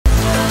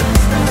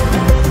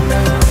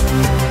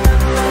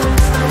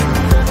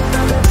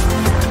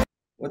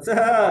What's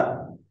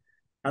up?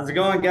 How's it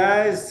going,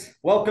 guys?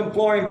 Welcome,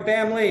 flooring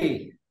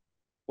family.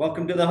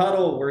 Welcome to the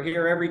huddle. We're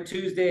here every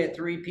Tuesday at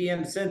 3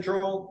 p.m.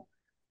 Central,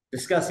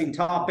 discussing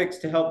topics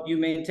to help you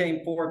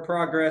maintain forward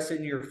progress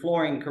in your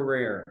flooring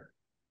career.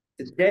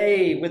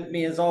 Today, with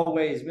me, as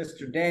always,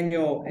 Mr.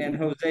 Daniel and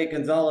Jose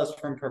Gonzalez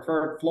from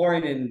Preferred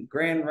Flooring in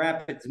Grand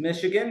Rapids,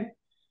 Michigan.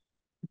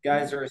 You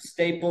guys are a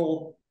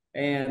staple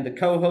and the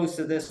co-hosts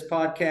of this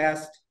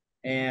podcast.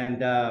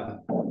 And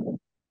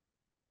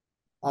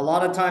a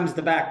lot of times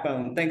the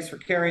backbone. Thanks for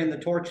carrying the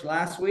torch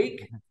last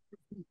week.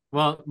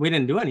 Well, we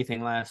didn't do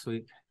anything last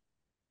week.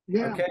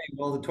 Yeah. Okay,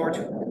 well, the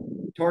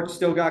torch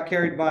still got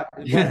carried by.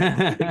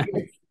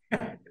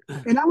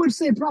 And I would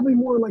say probably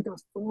more like a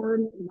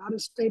thorn, not a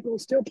staple.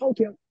 Still poke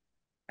you.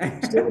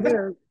 Still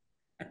there.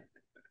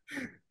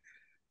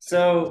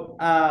 So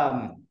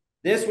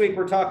this week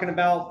we're talking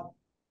about,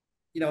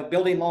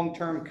 building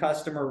long-term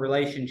customer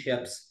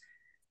relationships.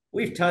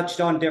 We've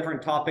touched on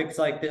different topics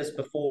like this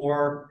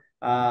before,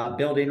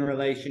 building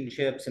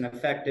relationships and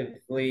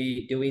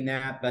effectively doing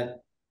that,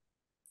 but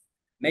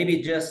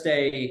maybe just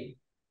a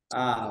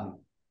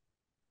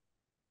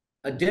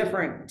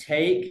different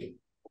take.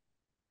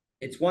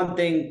 It's one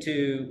thing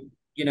to,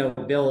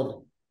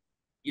 build,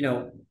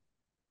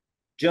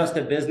 just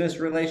a business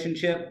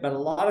relationship, but a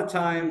lot of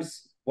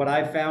times what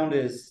I've found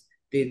is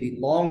the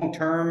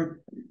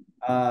long-term,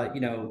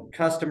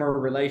 customer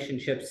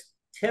relationships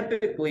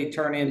typically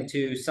turn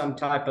into some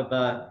type of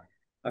a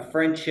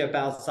friendship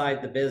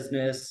outside the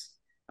business.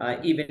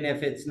 Even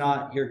if it's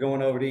not, you're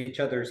going over to each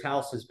other's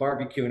houses,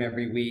 barbecuing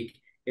every week.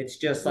 It's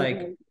just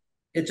like,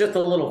 it's just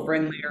a little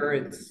friendlier.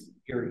 It's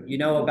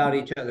about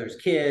each other's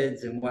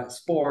kids and what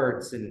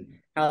sports and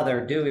how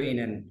they're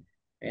doing.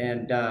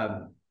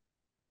 And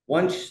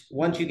once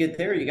you get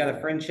there, you got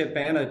a friendship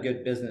and a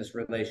good business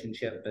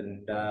relationship.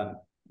 And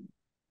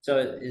so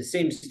it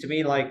seems to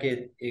me like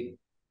it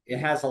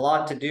has a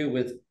lot to do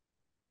with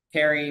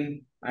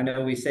caring. I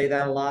know we say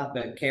that a lot,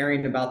 but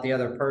caring about the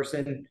other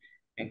person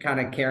and kind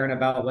of caring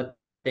about what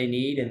they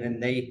need. And then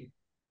they,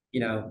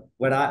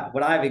 what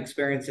I've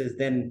experienced is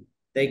then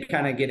they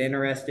kind of get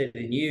interested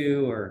in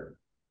you or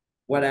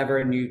whatever.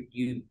 And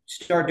you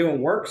start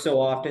doing work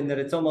so often that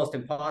it's almost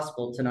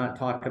impossible to not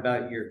talk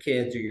about your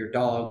kids or your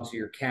dogs or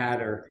your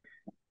cat or,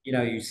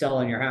 you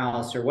selling your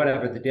house or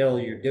whatever the deal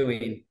you're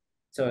doing.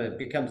 So it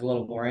becomes a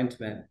little more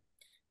intimate.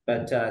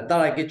 But thought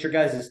I'd get your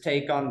guys'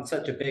 take on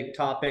such a big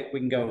topic. We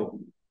can go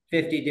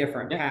 50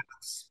 different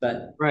paths,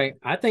 but right.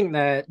 I think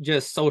that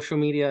just social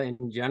media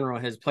in general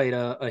has played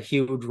a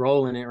huge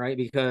role in it, right?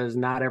 Because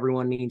not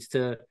everyone needs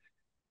to,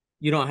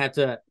 you don't have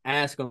to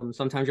ask them.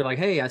 Sometimes you're like,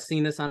 hey, I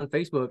seen this on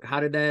Facebook. How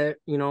did that,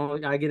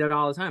 I get it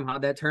all the time.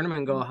 How'd that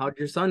tournament go? How'd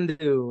your son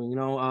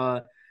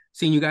do?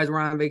 Seeing you guys were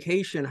on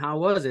vacation. How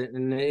was it?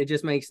 And it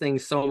just makes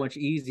things so much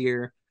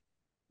easier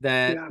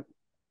that,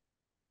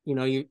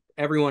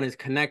 everyone is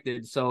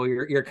connected. So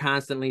you're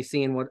constantly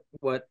seeing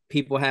what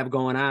people have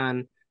going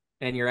on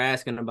and you're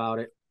asking about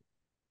it.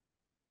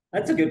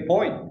 That's a good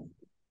point.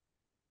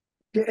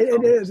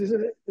 It is.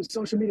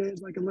 Social media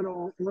is like a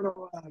little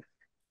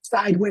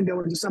side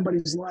window into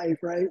somebody's life,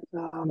 right?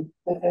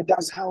 It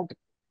does help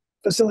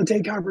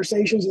facilitate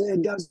conversations.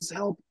 It does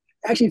help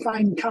actually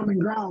find common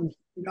ground,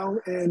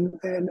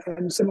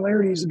 and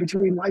similarities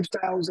between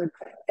lifestyles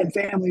and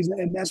families,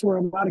 and that's where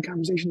a lot of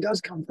conversation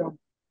does come from.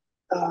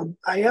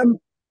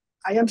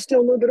 I am still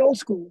a little bit old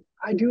school.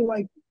 I do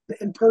like the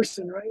in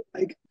person, right?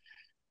 Like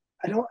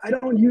I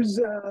don't use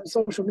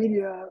social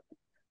media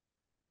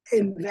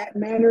in that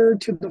manner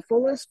to the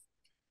fullest.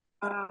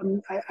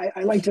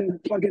 I like to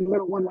plug in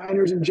little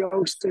one-liners and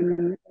jokes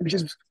and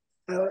just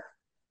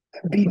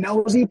be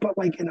nosy, but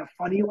like in a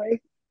funny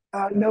way,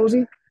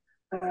 nosy.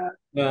 But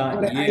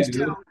I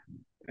still,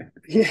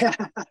 yeah,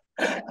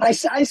 I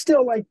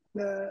still like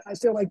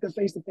the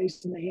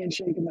face-to-face and the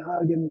handshake and the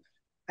hug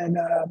and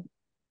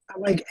I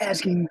like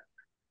asking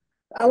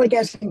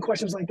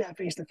questions like that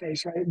face to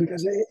face, right?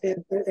 Because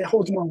it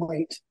holds more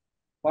weight.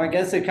 Well, I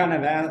guess it kind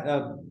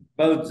of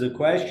bodes the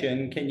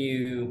question: can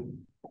you,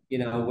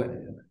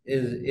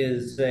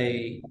 is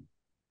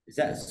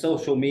that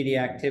social media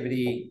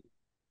activity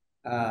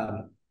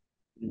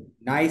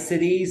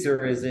niceties,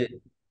 or is it,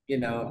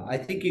 I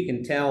think you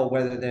can tell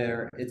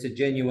whether it's a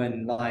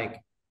genuine,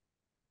 like,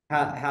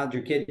 how'd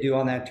your kid do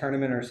on that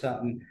tournament or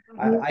something.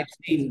 I've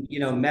seen,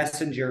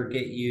 Messenger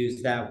get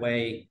used that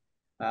way,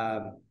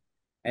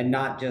 and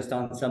not just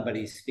on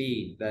somebody's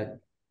feed, but.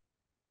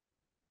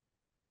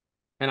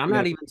 And I'm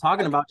not even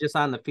talking about just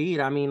on the feed.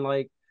 I mean,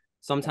 like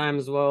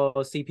sometimes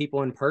we'll see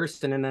people in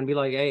person and then be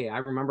like, hey, I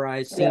remember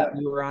I seen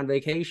you were on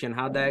vacation.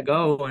 How'd that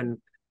go? And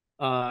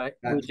I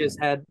just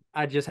had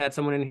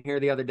someone in here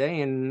the other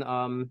day, and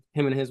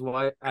him and his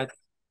wife,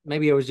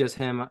 maybe it was just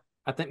him.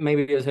 I think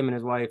maybe it was him and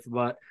his wife,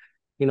 but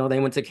they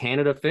went to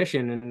Canada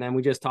fishing, and then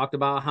we just talked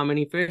about how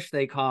many fish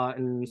they caught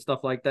and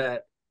stuff like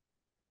that.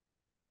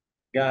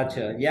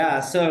 Gotcha. Yeah.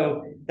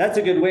 So that's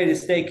a good way to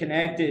stay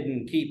connected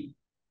and keep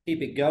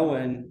it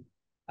going.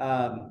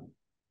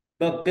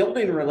 But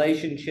building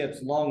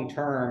relationships long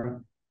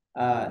term,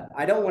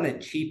 I don't want to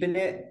cheapen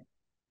it.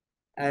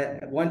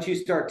 once you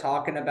start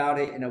talking about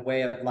it in a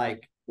way of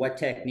like what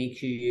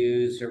techniques you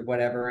use or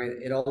whatever,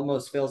 it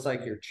almost feels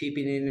like you're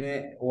cheapening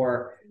it,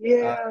 or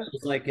Yeah.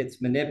 feels like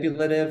it's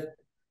manipulative.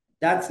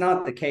 That's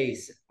not the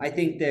case. I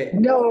think that,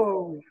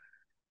 No,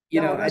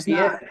 you no, know, that's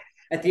not.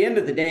 at the end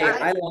of the day,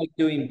 I, I like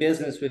doing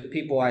business with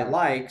people I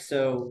like.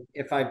 So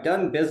if I've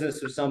done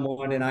business with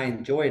someone and I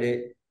enjoyed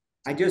it,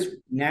 I just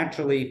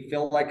naturally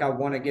feel like I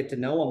want to get to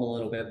know them a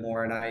little bit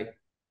more. And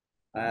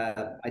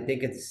I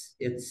think it's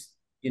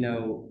you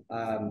know,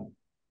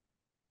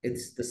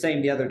 it's the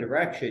same the other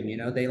direction. You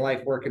know, they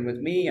like working with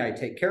me. I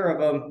take care of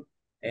them,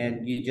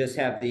 and you just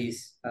have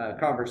these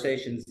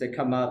conversations that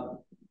come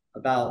up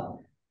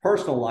about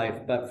personal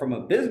life. But from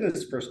a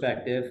business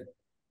perspective,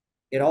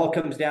 it all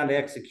comes down to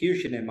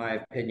execution, in my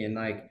opinion.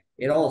 Like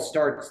it all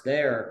starts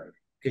there,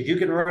 because you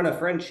can run a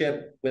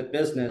friendship with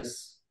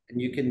business, and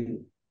you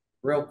can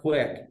real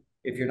quick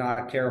if you're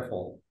not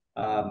careful.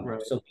 Right.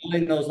 So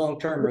building those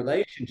long-term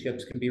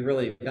relationships can be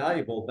really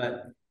valuable.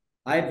 But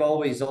I've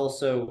always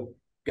also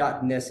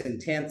gotten this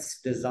intense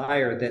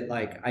desire that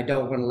like I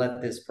don't want to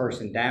let this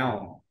person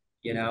down,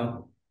 you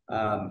know.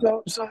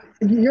 so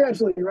you're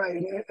absolutely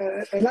right,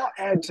 and I'll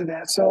add to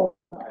that. So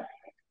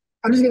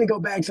I'm just going to go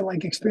back to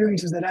like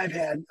experiences that I've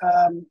had.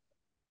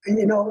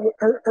 You know,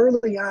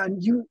 early on,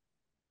 you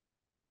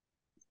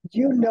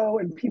know,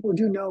 and people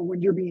do know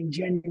when you're being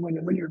genuine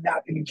and when you're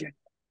not being genuine,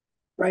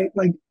 right?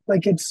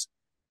 Like it's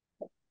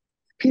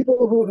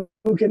people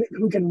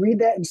who can read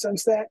that and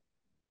sense that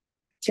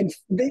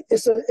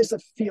it's a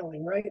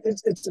feeling, right?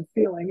 It's a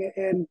feeling,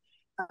 and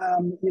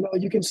you know,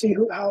 you can see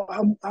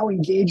how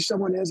engaged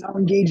someone is, how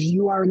engaged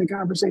you are in the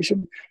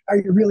conversation. Are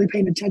you really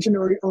paying attention,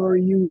 or are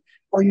you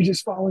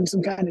just following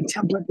some kind of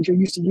template that you're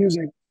used to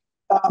using?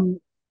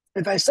 Um,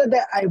 if I said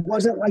that I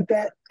wasn't like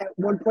that at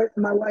one point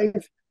in my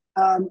life,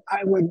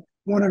 I would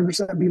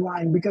 100% be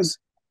lying, because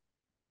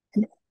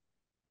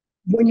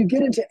when you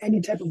get into any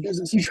type of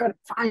business, you try to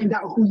find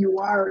out who you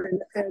are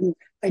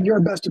and your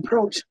best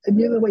approach. And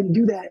the other way to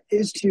do that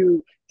is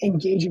to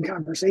engage in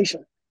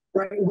conversation,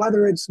 right?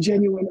 Whether it's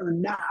genuine or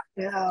not.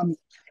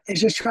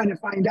 It's just trying to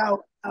find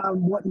out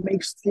what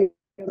makes the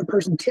other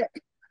person tick.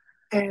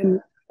 And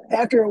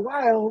after a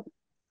while,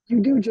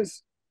 you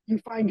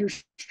find your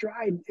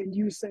stride and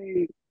you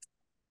say,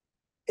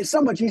 it's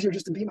so much easier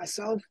just to be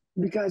myself,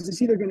 because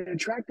it's either going to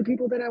attract the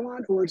people that I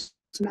want or it's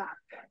not.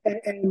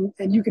 And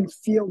you can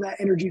feel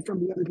that energy from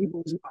the other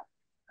people as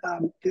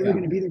well. They're Yeah.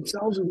 going to be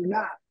themselves or they're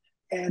not.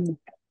 And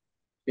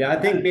Yeah, I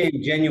think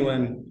being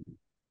genuine,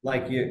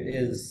 like you,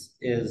 is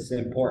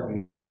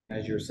important,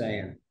 as you're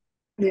saying.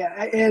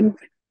 yeah, and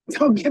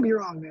don't get me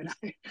wrong, man.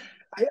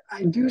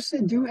 I do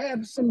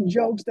have some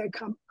jokes that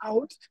come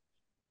out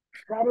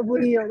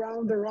probably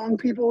around the wrong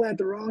people at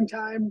the wrong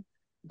time,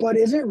 but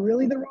is it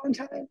really the wrong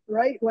time,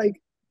 right? Like,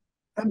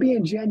 I'm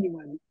being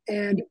genuine,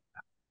 and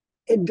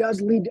it does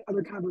lead to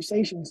other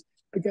conversations,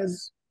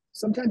 because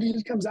sometimes it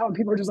just comes out and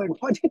people are just like,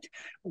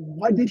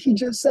 what did he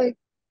just say?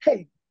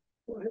 Hey,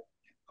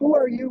 who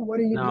are you? What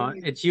are you No,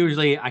 doing? it's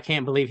usually I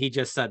can't believe he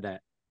just said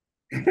that.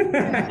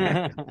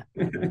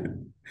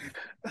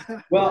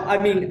 Well, I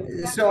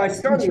mean, so I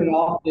started it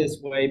off this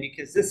way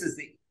because this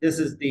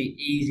is the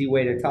easy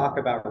way to talk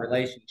about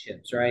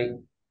relationships, right?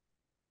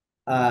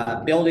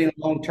 Building a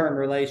long-term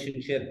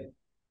relationship,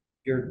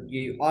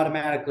 you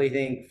automatically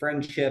think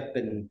friendship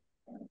and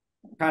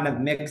kind of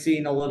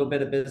mixing a little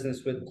bit of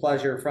business with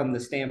pleasure from the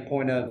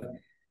standpoint of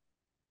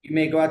you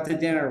may go out to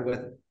dinner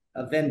with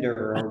a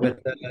vendor or with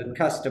a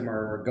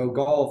customer or go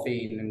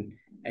golfing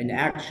and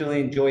actually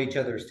enjoy each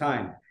other's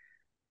time.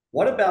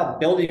 What about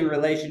building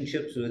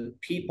relationships with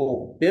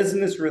people,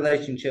 business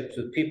relationships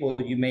with people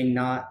you may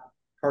not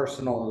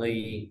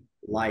personally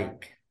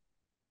like?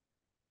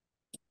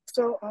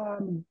 So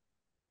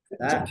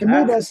That to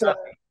me, that's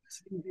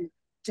that's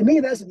to me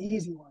that's an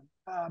easy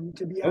one.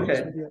 To be honest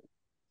okay. with you,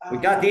 We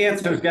got the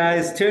answers,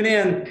 guys. Tune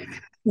in.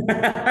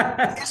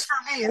 it's for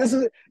me. This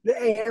is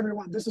hey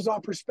everyone. This is all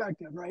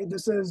perspective, right?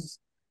 This is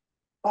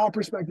all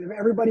perspective.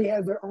 Everybody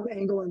has their own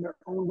angle and their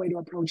own way to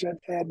approach it.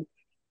 And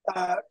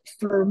uh,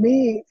 for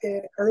me,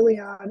 early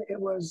on, it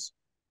was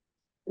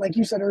like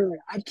you said earlier.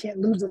 I can't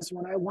lose this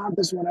one. I want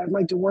this one. I'd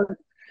like to work.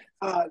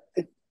 Uh,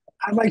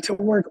 I'd like to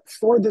work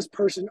for this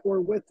person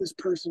or with this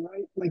person,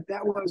 right? Like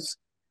that was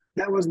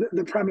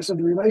the premise of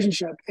the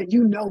relationship. And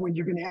you know when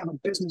you're going to have a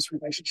business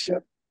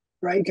relationship,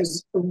 right?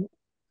 Because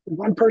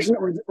one person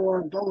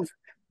or both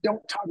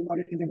don't talk about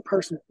anything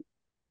personal,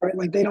 right?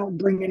 Like they don't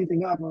bring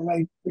anything up, or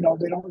like they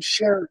don't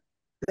share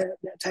that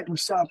type of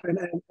stuff, and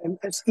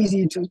it's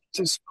easy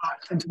to spot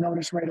and to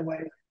notice right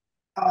away.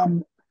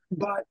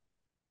 But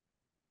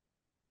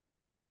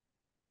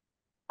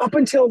up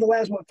until the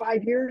last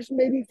 5 years,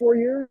 maybe 4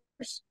 years,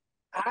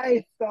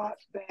 I thought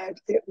that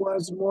it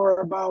was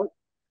more about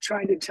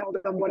trying to tell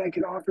them what I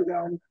could offer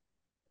them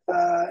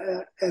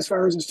as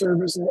far as a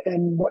service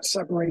and what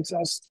separates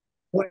us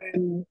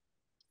when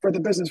for the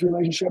business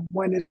relationship,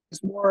 when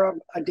it's more of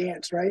a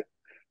dance, right?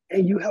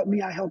 Hey, you help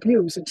me, I help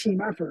you. It's a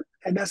team effort,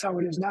 and that's how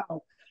it is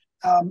now.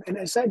 And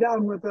I sat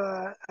down with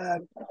a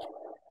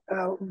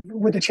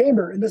with the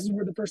chamber, and this is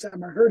where the first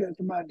time I heard it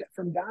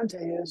from Dante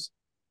is,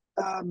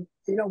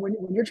 you know, when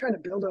you're trying to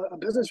build a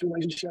business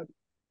relationship,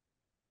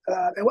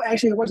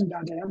 actually it wasn't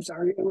Dante. I'm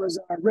sorry, it was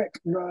Rick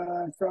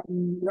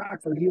from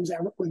Rockford. He was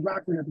with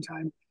Rockford at the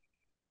time.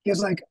 He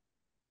was like,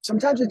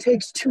 sometimes it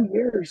takes 2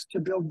 years to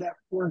build that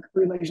work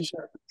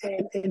relationship,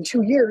 and in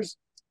 2 years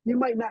you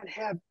might not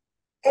have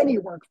any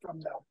work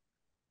from them,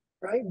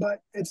 right? But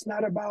it's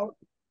not about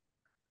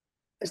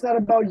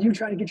you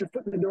trying to get your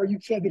foot in the door. You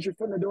can't get your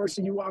foot in the door,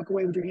 so you walk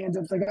away with your hands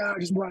up. It's like, I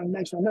just want the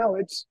next one. No,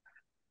 it's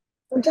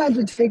sometimes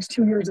it takes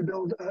 2 years to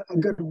build a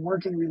good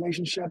working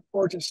relationship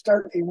or to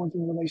start a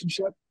working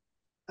relationship,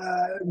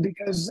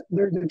 because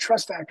they're the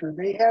trust factor.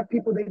 They have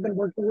people they've been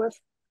working with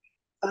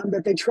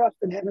that they trust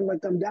and haven't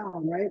let them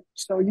down, right?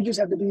 So you just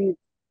have to be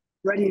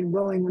ready and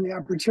willing when the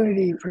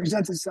opportunity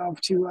presents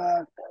itself to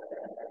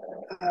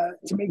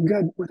make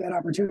good with that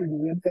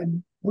opportunity.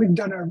 And we've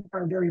done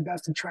our very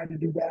best to try to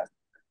do that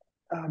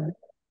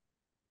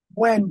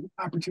when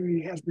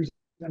opportunity has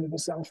presented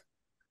itself.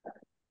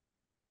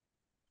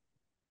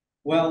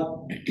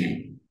 Well,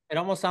 it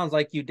almost sounds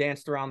like you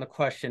danced around the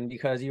question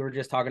because you were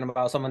just talking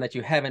about someone that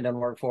you haven't done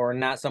work for and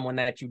not someone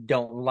that you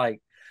don't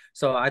like.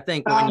 So I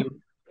think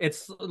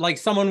it's like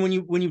someone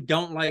when you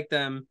don't like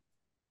them,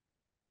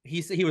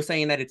 he was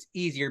saying that it's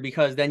easier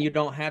because then you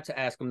don't have to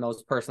ask them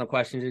those personal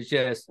questions. It's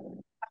just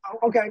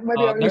okay.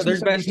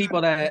 There's been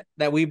people that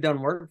we've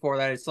done work for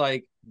that it's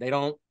like they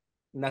don't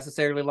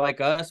necessarily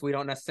like us, we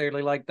don't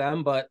necessarily like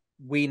them, but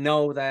we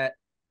know that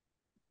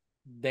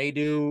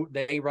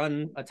they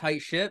run a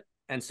tight ship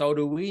and so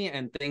do we,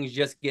 and things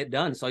just get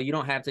done. So you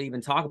don't have to even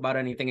talk about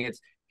anything.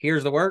 It's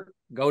here's the work,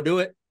 go do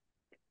it,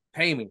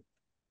 pay me.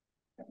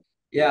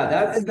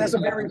 Yeah, that's a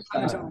very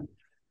fun.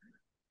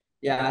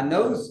 Yeah, and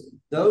those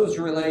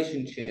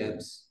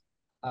relationships,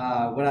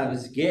 what I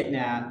was getting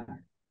at,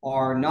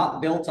 are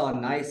not built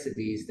on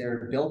niceties.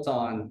 They're built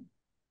on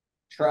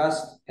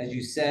trust, as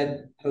you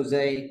said,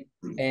 Jose.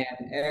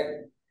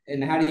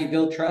 And how do you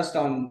build trust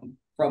from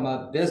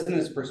a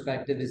business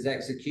perspective is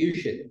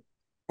execution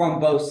from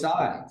both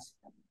sides,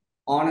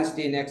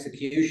 honesty and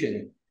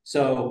execution.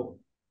 So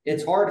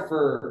it's hard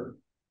for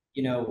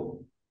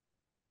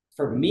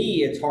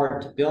me, it's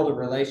hard to build a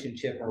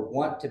relationship or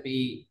want to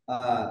be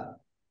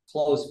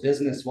close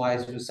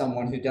business-wise with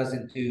someone who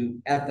doesn't do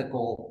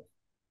ethical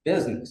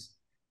business.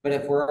 But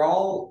if we're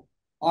all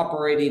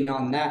operating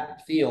on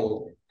that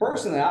field,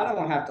 personally, I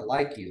don't have to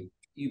like you.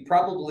 You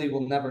probably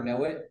will never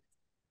know it.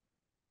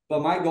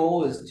 But my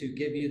goal is to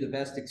give you the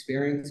best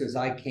experience as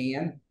I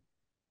can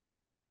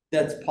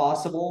that's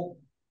possible,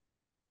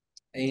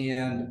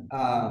 and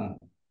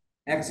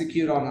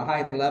execute on a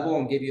high level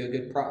and give you a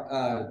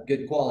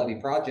good quality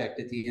project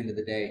at the end of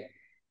the day.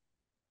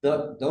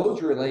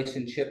 Those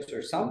relationships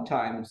are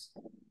sometimes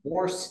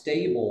more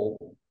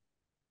stable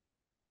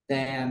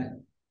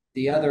than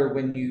the other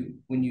when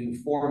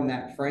you form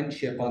that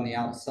friendship on the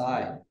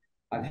outside.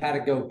 I've had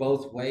it go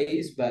both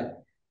ways,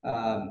 but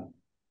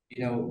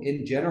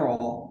in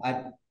general,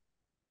 I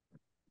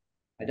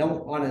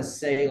don't want to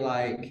say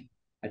like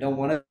I don't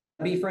want to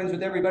be friends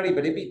with everybody,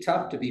 but it'd be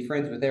tough to be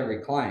friends with every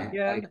client.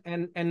 Yeah, like,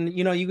 and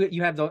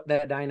you have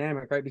that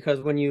dynamic, right?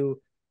 Because when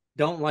you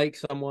don't like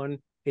someone,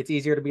 it's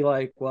easier to be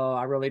like, well,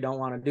 I really don't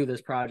want to do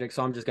this project,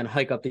 so I'm just gonna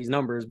hike up these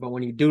numbers. But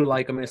when you do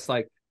like them, it's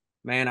like,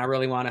 man, I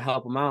really want to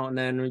help them out, and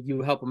then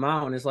you help them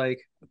out, and it's like,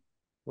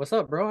 what's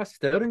up, bro? I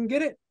still didn't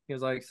get it. He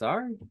was like,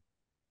 sorry.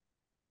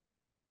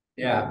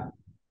 Yeah.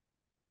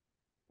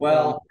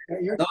 Well,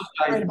 you're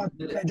right about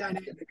that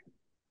dynamic.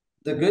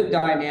 The good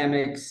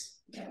dynamics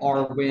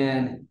are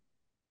when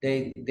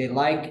they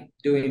like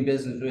doing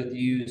business with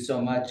you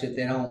so much that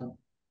they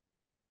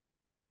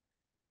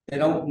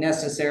don't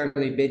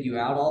necessarily bid you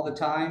out all the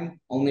time,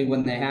 only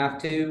when they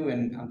have to.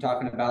 And I'm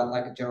talking about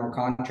like a general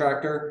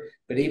contractor,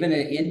 but even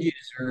an end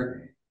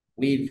user,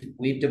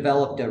 we've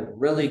developed a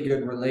really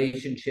good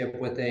relationship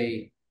with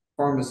a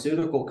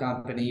pharmaceutical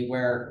company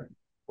where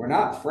we're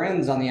not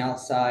friends on the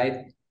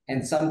outside.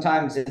 And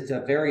sometimes it's a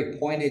very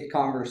pointed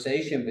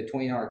conversation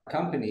between our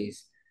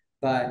companies,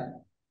 but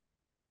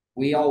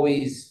they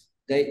always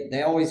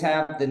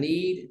have the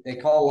need. They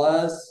call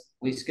us,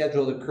 we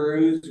schedule the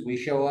crews, we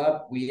show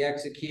up, we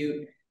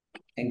execute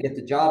and get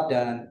the job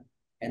done.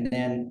 And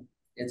then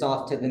it's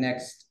off to the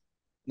next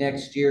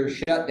year's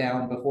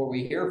shutdown before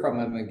we hear from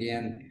them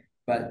again.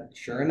 But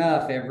sure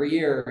enough, every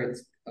year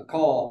it's a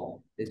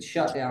call. It's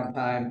shutdown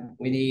time.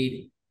 We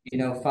need,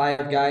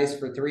 5 guys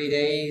for 3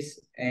 days,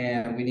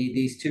 and we need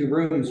these 2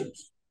 rooms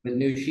with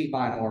new sheet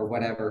vinyl or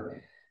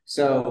whatever.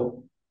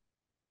 So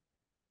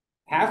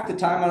half the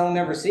time I don't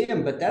ever see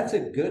them, but that's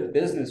a good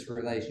business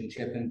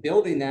relationship. And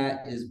building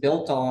that is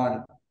built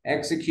on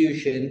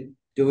execution,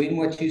 doing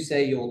what you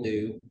say you'll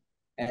do,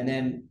 and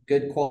then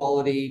good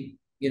quality,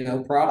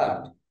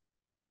 product.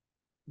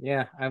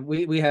 Yeah,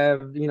 we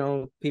have,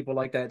 people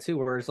like that too,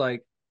 where it's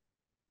like,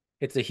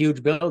 it's a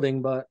huge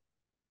building, but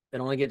it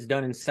only gets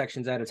done in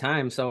sections at a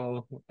time.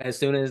 So as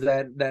soon as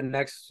that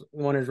next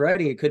one is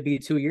ready, it could be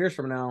 2 years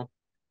from now.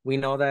 We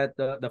know that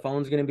the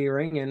phone's going to be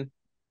ringing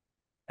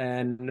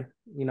And,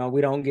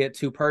 we don't get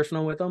too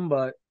personal with them,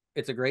 but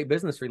it's a great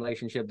business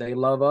relationship. They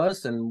love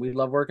us and we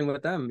love working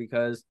with them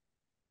because,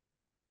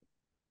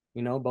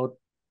 both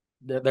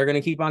they're going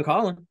to keep on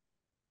calling.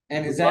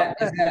 And is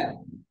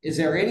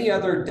there any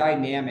other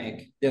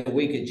dynamic that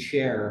we could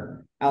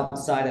share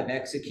outside of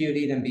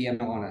executing and being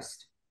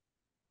honest?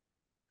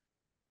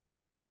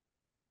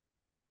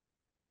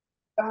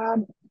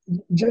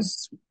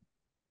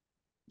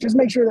 Just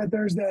make sure that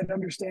there's that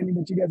understanding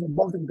that you guys are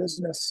both in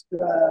business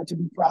to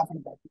be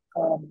profitable.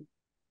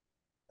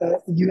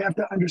 You have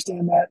to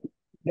understand that.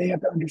 They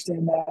have to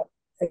understand that.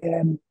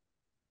 And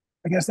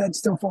I guess that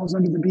still falls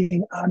under the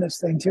being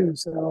honest thing too.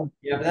 So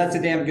yeah, but that's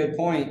a damn good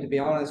point, to be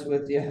honest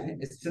with you.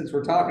 Since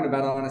we're talking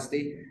about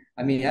honesty,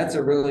 I mean, that's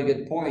a really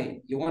good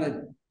point. You want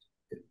to,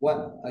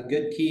 what a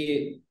good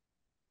key,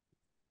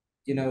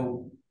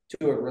 to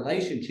a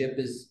relationship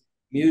is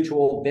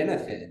mutual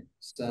benefit.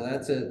 So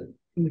that's a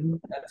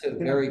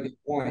very good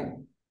point.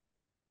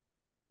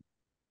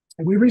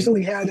 And we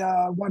recently had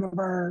one of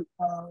our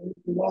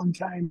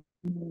longtime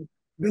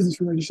business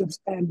relationships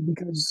end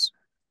because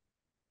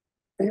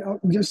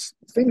just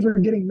things were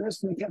getting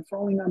missed and they kept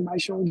falling on my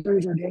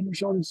shoulders or Daniel's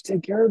shoulders to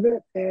take care of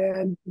it.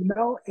 And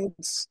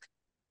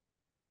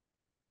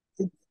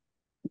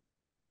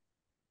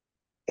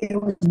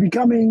it was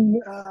becoming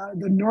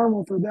the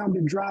normal for them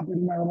to drop it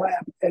in our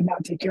lap and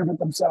not take care of it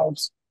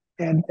themselves.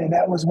 And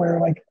that was where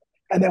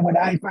and then when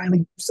I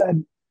finally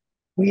said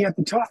we have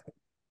to talk,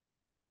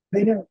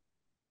 they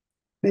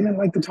didn't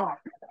like to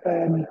talk.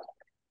 And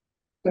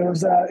it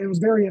was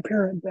very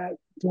apparent that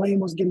blame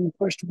was getting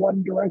pushed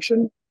one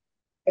direction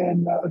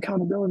and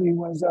accountability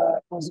was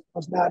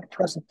not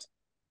present.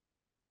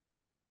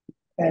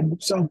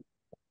 And so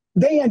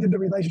they ended the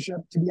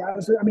relationship, to be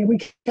honest with you. I mean, we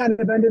kind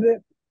of ended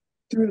it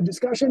through the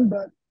discussion,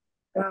 but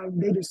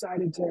they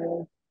decided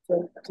to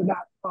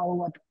not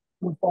follow up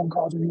with phone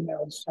calls or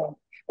emails. So,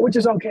 which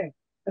is okay.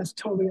 That's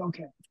totally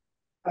okay.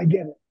 I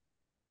get it.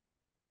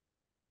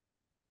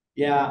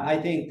 Yeah,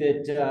 I think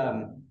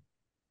that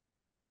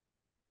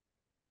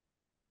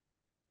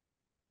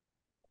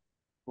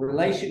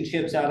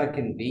relationships out of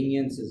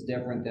convenience is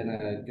different than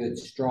a good,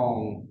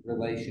 strong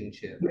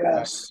relationship.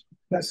 Yes,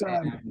 that's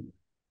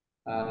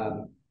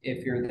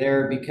if you're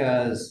there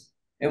because,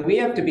 and we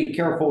have to be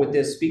careful with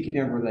this. Speaking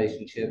of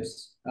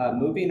relationships,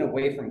 moving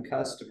away from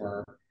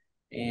customer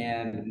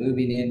and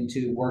moving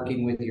into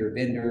working with your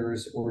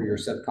vendors or your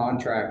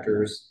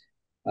subcontractors,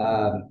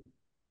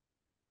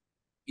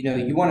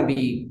 you want to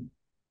be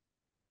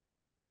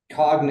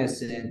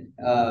cognizant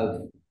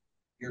of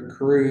your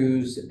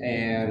crews,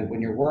 and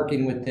when you're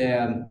working with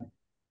them,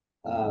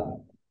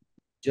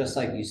 just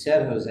like you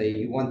said, Jose,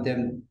 you want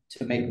them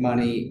to make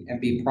money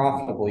and be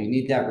profitable. You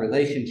need that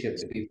relationship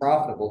to be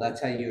profitable.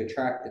 That's how you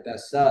attract the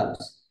best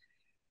subs.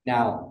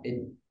 Now,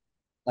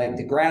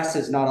 the grass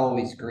is not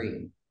always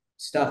green.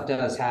 Stuff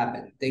does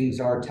happen. Things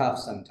are tough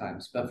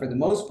sometimes. But for the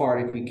most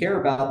part, if you care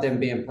about them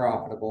being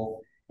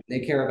profitable, they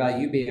care about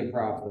you being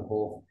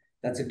profitable,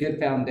 that's a good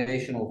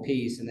foundational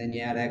piece. And then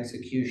you add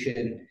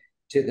execution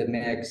to the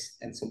mix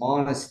and some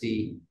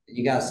honesty, and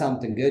you got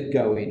something good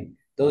going.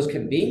 Those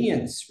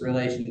convenience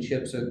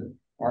relationships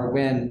are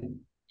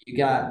when you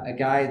got a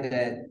guy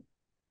that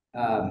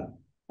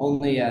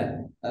only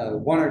a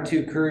one or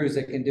two crews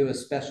that can do a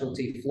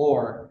specialty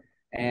floor,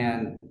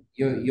 and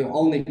you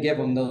only give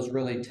them those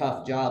really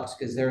tough jobs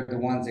because they're the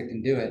ones that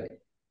can do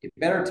it. You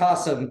better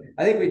toss them.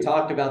 I think we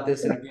talked about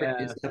this in a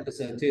previous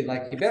episode too.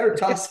 You better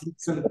toss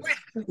some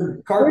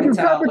carpet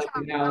tile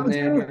every now and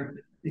then. Or,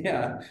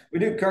 yeah, we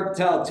do carpet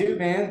tile too,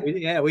 man.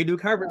 We do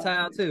carpet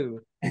tile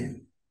too.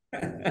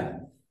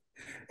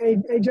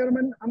 Hey,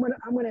 gentlemen, I'm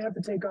gonna have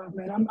to take off,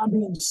 man. I'm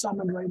being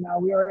summoned right now.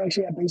 We are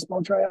actually at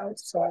baseball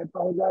tryouts, so I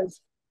apologize.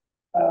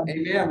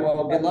 Hey, man.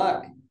 Well, good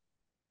luck.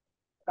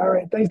 All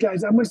right, thanks,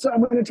 guys. I'm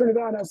gonna turn it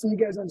on. I'll see you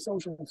guys on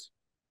socials.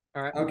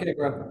 All right. Okay,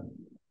 bro.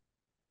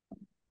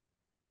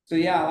 So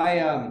yeah,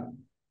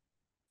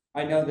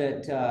 I know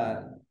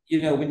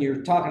that when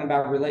you're talking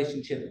about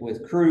relationship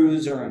with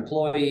crews or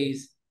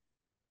employees,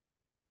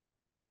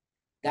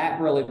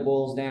 that really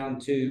boils down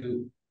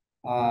to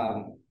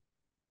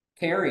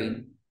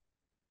caring.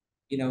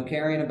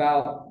 Caring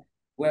about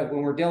when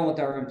we're dealing with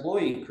our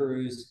employee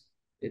crews,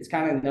 it's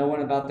kind of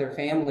knowing about their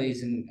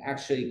families and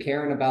actually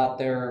caring about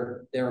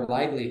their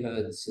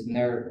livelihoods and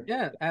their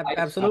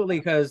absolutely.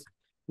 Because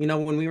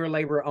when we were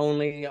labor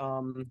only,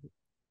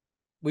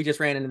 we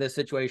just ran into this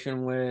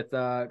situation with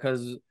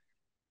because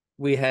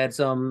we had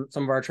some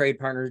of our trade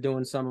partners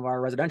doing some of our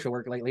residential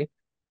work lately.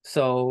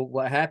 So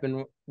what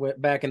happened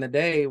back in the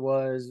day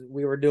was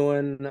we were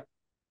doing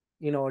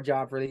a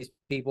job for these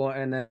people,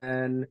 and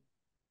then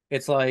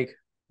it's like,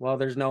 well,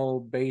 there's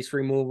no base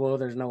removal,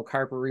 there's no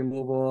carpet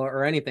removal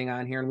or anything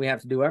on here, and we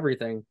have to do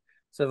everything.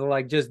 So they're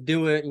like, just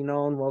do it,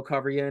 and we'll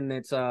cover you. And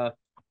it's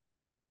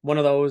one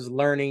of those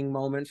learning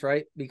moments,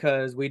 right?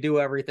 Because we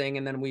do everything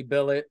and then we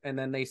bill it, and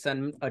then they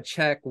send a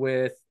check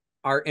with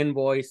our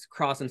invoice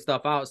crossing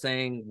stuff out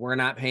saying we're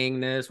not paying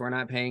this, we're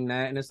not paying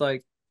that. And it's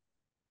like,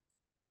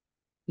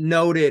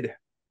 noted.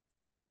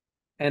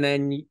 And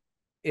then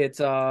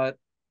it's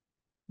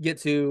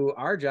get to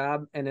our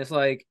job, and it's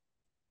like,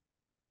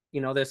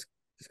 this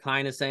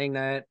client is saying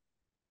that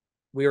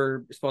we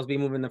were supposed to be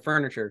moving the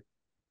furniture.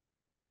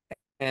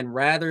 And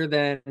rather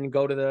than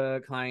go to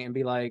the client and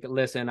be like,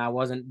 listen, I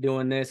wasn't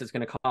doing this, it's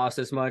going to cost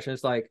this much. And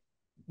it's like,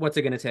 what's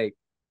it going to take?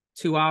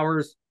 2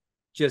 hours?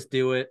 Just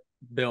do it.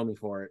 Bill me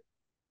for it.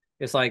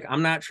 It's like,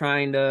 I'm not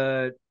trying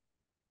to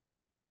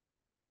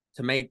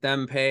make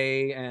them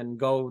pay and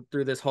go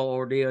through this whole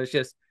ordeal.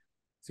 It's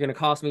going to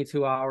cost me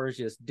 2 hours.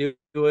 Just do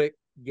it,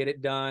 get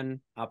it done.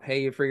 I'll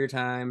pay you for your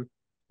time.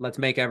 Let's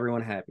make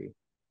everyone happy.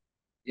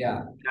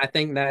 Yeah. I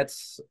think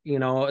that's,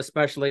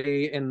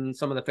 especially in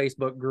some of the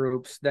Facebook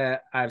groups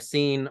that I've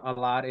seen a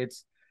lot,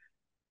 it's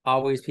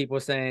always people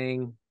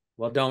saying,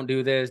 well, don't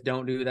do this,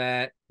 don't do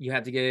that. You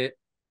have to get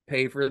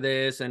paid for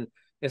this. And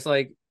it's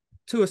like,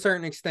 to a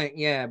certain extent,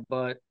 yeah,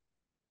 but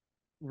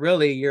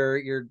really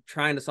you're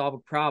trying to solve a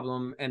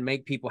problem and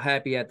make people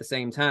happy at the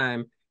same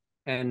time.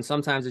 And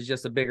sometimes it's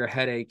just a bigger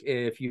headache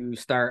if you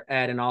start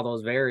adding all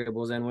those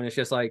variables. And when it's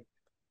just like,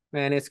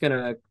 man, it's going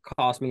to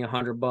cost me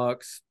 $100,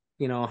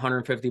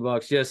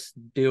 $150, just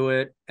do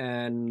it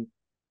and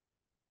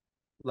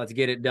let's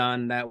get it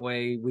done. That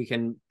way we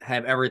can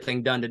have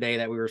everything done today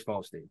that we were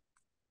supposed to.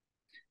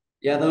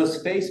 Yeah,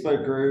 those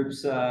Facebook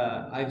groups,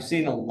 I've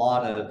seen a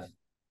lot of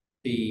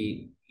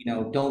the,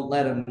 don't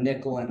let them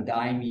nickel and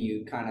dime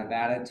you kind of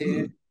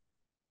attitude.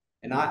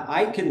 And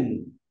I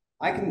can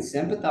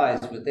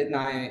sympathize with it, and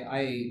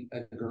I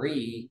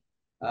agree.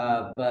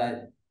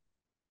 But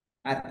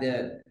at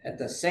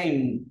the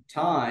same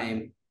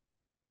time,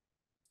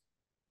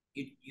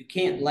 you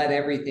can't let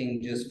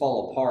everything just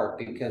fall apart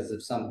because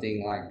of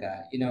something like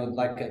that.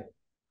 Like a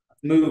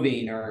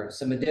moving or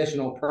some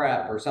additional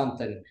prep or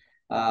something.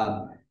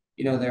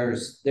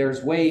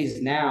 There's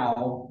ways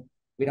now.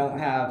 We don't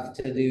have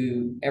to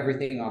do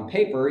everything on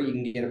paper. You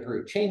can get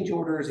approved change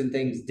orders and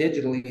things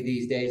digitally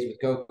these days with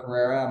Go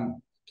Carrera.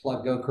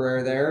 Plug Go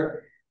Carrera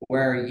there,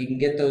 where you can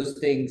get those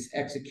things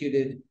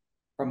executed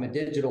from a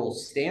digital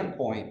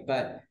standpoint.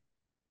 But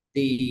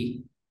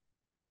I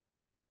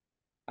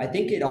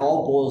think it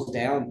all boils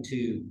down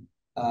to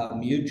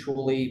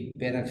mutually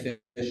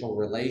beneficial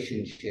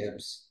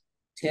relationships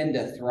tend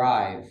to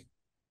thrive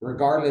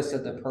regardless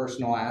of the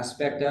personal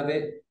aspect of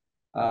it,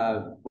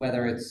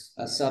 whether it's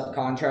a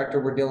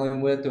subcontractor we're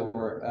dealing with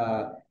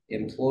or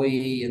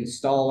employee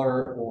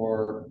installer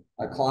or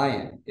a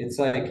client. It's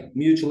like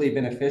mutually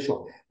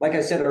beneficial. Like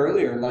I said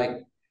earlier,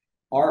 like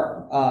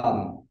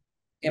our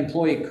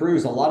employee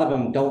crews, a lot of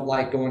them don't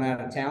like going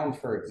out of town,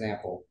 for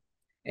example.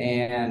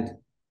 And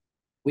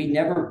we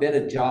never bid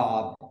a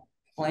job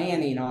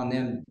planning on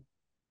them,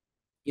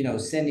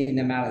 sending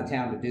them out of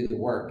town to do the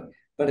work.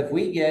 But if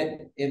we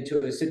get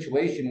into a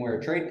situation where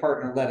a trade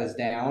partner let us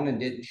down and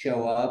didn't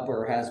show up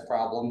or has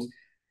problems,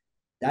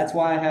 that's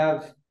why I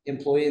have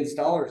employee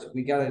installers.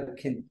 We got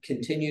to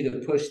continue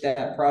to push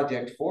that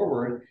project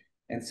forward.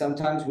 And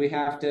sometimes we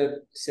have to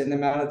send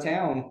them out of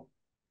town.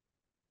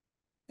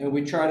 And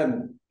we try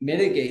to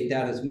mitigate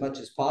that as much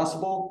as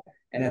possible.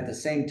 And at the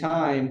same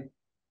time,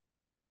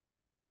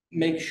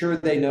 make sure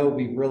they know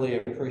we really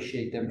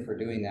appreciate them for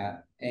doing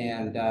that.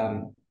 And,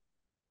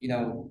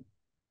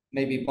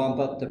 maybe bump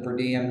up the per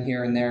diem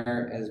here and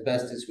there as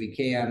best as we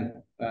can,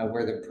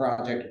 where the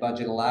project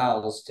budget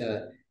allows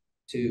to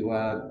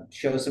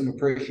show some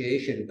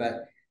appreciation.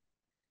 But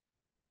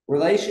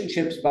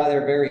relationships by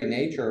their very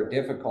nature are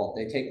difficult.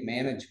 They take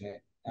management,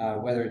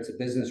 whether it's a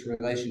business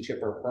relationship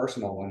or a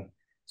personal one.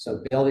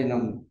 So building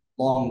them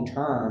long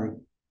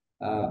term,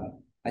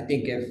 I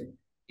think if,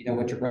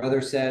 what your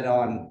brother said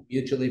on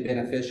mutually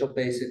beneficial,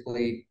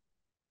 basically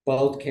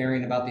both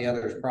caring about the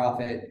other's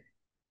profit,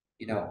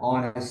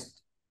 honest,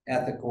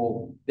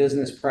 ethical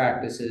business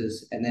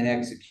practices, and then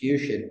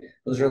execution.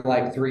 Those are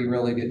like three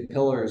really good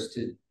pillars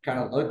to kind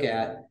of look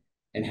at.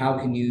 And how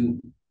can you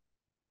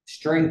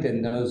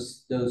strengthen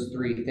those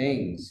three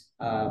things?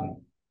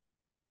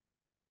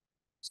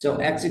 So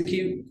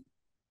execute,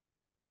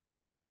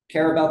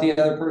 care about the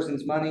other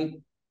person's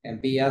money,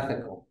 and be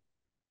ethical.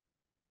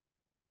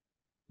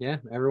 Yeah,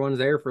 everyone's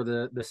there for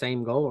the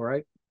same goal,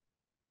 right?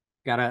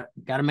 Gotta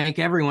make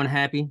everyone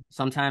happy.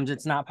 Sometimes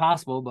it's not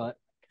possible, but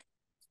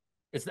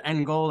it's the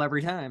end goal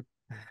every time.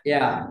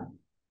 Yeah.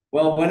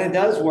 Well, when it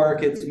does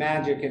work, it's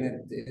magic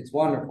and it's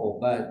wonderful.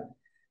 But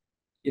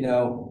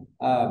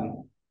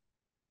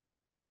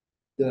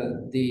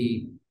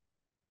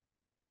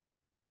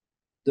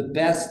the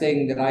best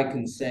thing that I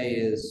can say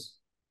is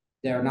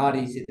they're not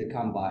easy to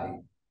come by.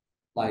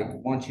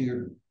 Like once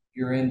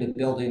you're into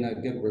building a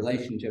good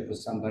relationship with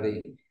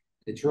somebody,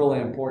 it's really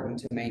important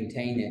to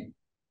maintain it.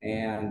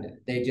 And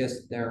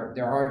they're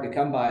hard to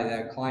come by.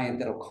 That client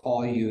that'll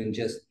call you and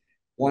just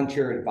want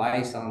your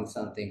advice on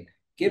something.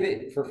 Give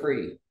it for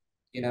free.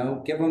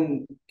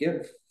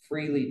 Give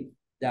freely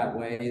that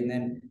way, and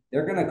then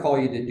they're going to call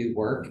you to do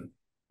work.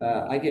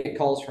 I get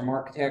calls from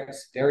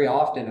architects very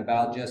often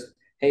about just,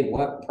 hey,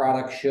 what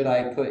product should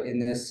I put in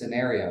this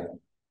scenario?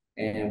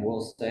 And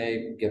we'll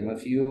say, give them a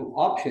few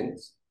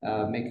options,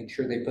 making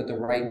sure they put the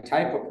right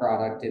type of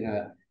product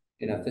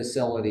in a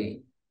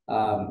facility.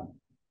 And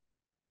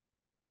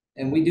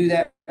we do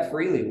that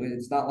freely.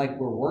 It's not like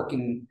we're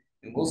working,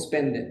 and we'll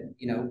spend,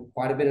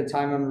 quite a bit of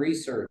time on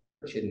research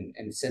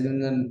and sending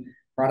them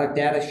product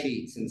data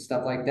sheets and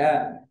stuff like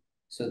that,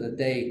 so that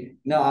they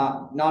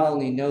not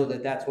only know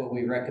that that's what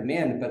we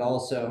recommend, but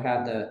also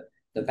have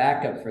the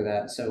backup for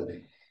that. So,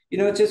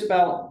 it's just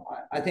about,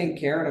 I think,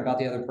 caring about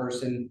the other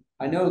person.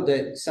 I know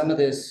that some of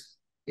this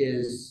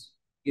is,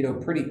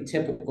 pretty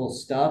typical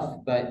stuff,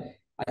 but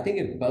I think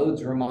it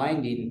bodes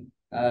reminding,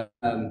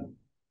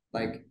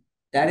 like,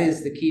 that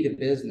is the key to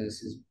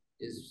business,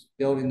 is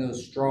building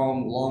those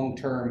strong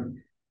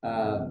long-term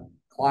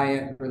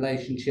client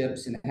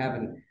relationships and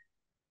having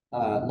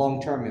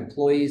long-term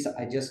employees.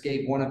 I just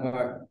gave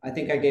I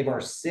think I gave our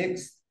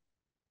 6th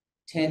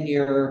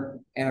 10-year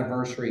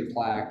anniversary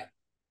plaque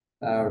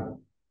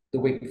the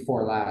week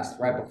before last,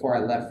 right before I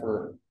left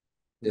for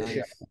the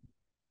show.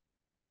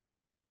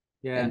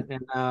 Yeah,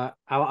 and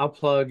I'll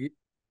plug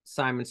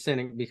Simon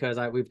Sinek, because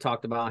we've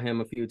talked about him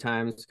a few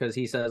times, because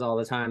he says all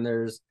the time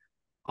there's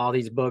all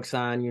these books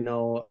on,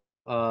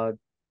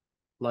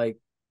 like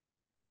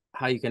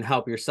how you can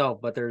help yourself,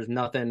 but there's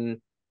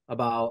nothing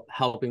about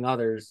helping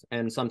others.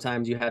 And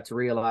sometimes you have to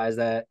realize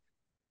that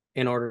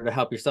in order to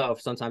help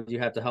yourself, sometimes you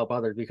have to help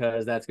others,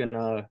 because that's going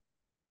to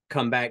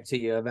come back to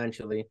you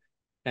eventually.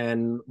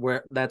 And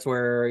that's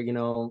where,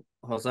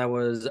 Jose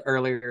was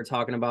earlier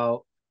talking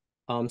about,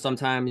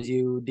 sometimes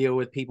you deal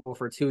with people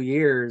for 2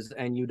 years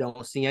and you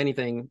don't see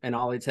anything, and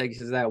all it takes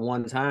is that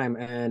one time.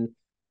 And,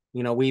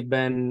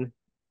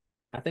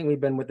 I think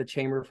we've been with the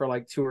chamber for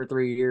like 2 or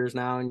 3 years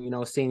now,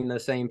 and, seeing the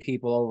same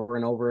people over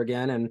and over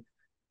again. And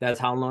that's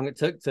how long it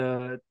took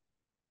to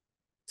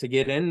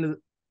get in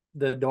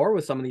the door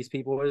with some of these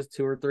people, was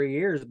 2 or 3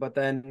 years. But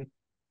then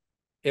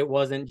it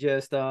wasn't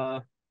just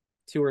 2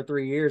 or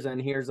 3 years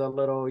and here's a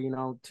little,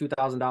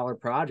 $2,000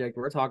 project.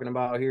 We're talking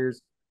about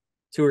here's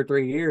 2 or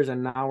 3 years,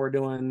 and now we're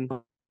doing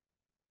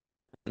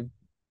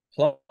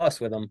plus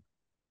with them.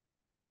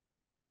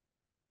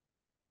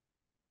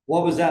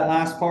 What was that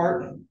last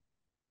part?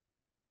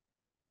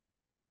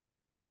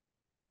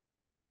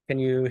 Can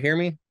you hear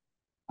me?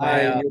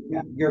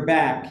 You're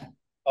back.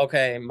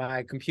 Okay,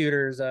 my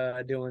computer's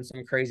doing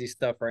some crazy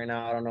stuff right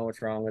now. I don't know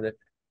what's wrong with it.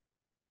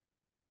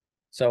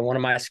 So one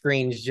of my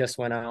screens just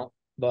went out,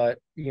 but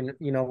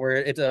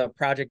it's a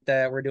project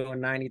that we're doing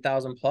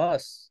 90,000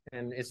 plus,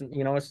 and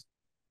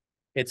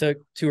it took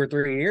 2 or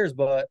 3 years,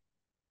 but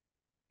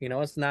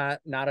it's not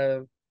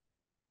a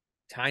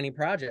tiny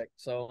project.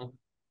 So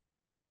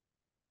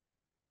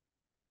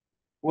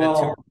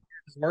well,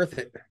 it's worth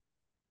it.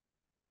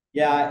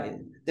 Yeah,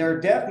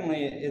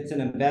 it's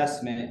an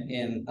investment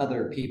in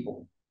other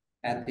people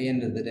at the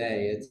end of the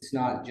day. It's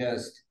not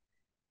just,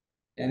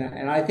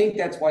 and I think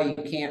that's why you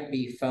can't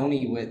be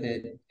phony with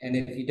it. And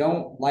if you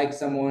don't like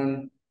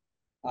someone,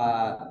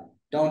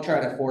 don't try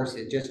to force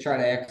it. Just try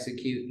to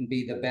execute and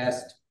be the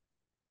best,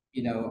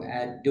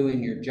 at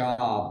doing your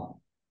job,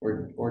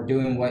 or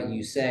doing what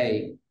you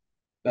say.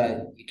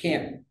 But you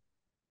can't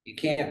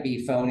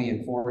be phony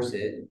and force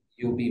it.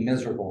 You'll be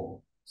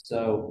miserable.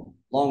 So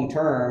long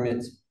term,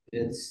 it's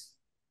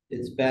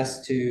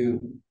best to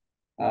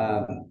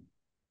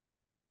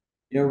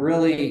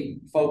really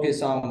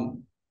focus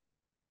on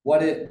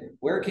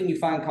where can you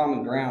find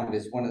common ground,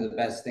 is one of the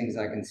best things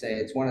I can say.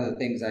 It's one of the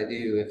things I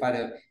do.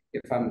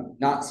 If I'm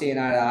not seeing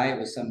eye to eye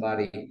with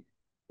somebody,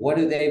 what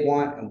do they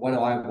want and what do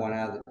I want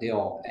out of the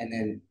deal, and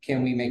then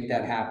can we make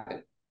that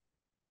happen?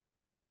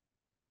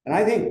 And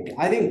I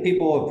think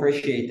people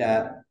appreciate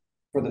that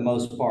for the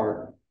most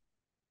part.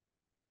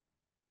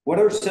 What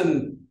are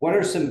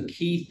some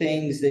key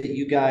things that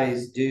you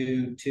guys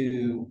do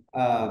to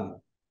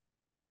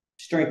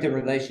strengthen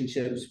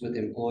relationships with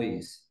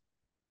employees?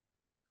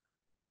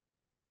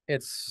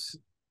 It's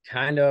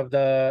kind of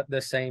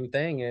the same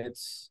thing.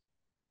 It's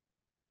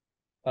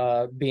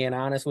being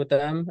honest with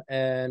them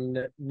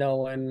and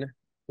knowing,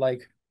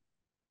 like,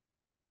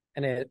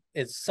 and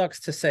it sucks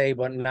to say,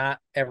 but not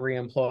every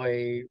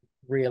employee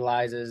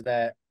realizes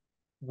that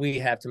we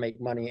have to make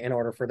money in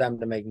order for them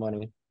to make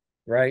money,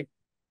 right?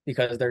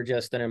 Because they're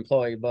just an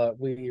employee. But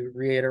we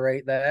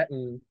reiterate that,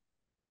 and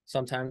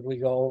sometimes we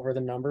go over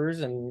the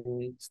numbers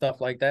and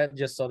stuff like that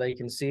just so they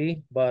can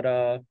see. But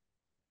I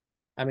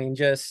mean,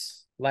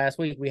 just last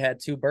week we had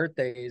 2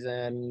 birthdays,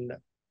 and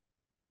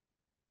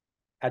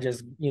I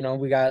just,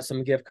 we got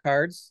some gift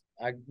cards.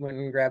 I went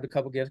and grabbed a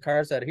couple gift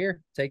cards, said,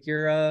 here, take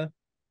your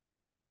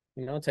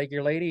take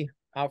your lady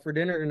out for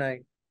dinner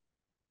tonight.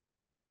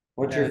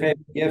 What's your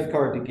favorite gift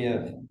card to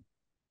give?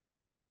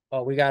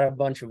 Oh, we got a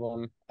bunch of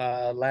them.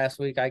 Last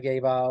week I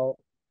gave out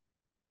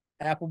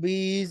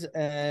Applebee's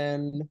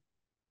and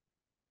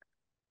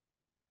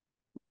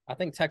I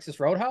think Texas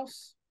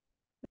Roadhouse.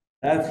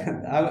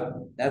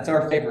 That's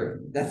our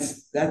favorite.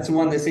 That's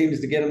one that seems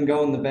to get them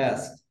going the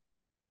best.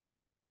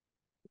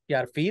 You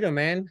gotta feed them,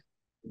 man.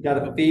 You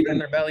gotta feed them.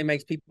 Their belly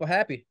makes people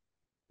happy.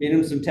 Feed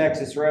them some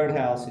Texas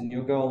Roadhouse, and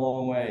you'll go a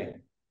long way.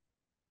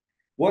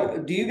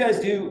 What do you guys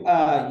do?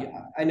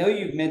 I know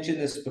you've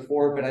mentioned this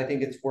before, but I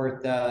think it's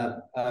worth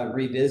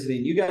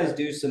revisiting. You guys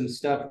do some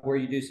stuff where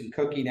you do some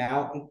cooking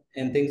out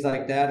and things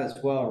like that as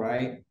well,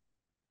 right?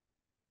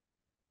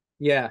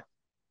 Yeah.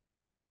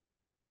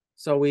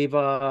 So we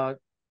brought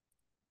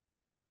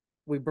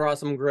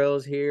some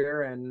grills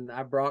here, and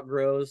I brought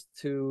grills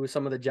to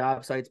some of the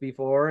job sites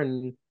before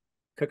and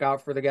cook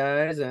out for the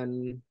guys.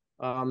 And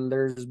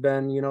there's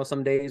been,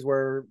 some days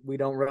where we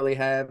don't really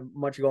have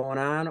much going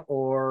on,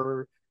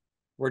 or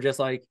we're just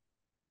like,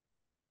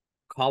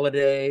 call it a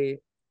day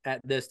at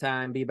this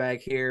time, be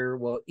back here,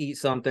 we'll eat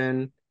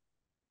something,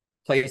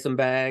 play some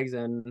bags,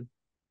 and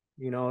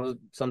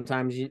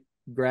sometimes you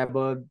grab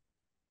a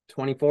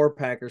 24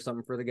 pack or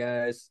something for the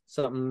guys,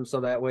 something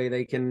so that way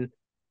they can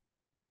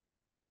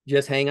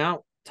just hang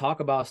out, talk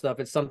about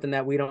stuff. It's something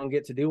that we don't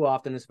get to do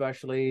often,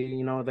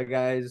 especially, the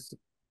guys,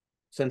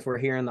 since we're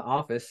here in the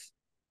office.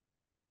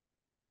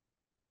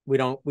 We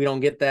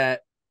don't get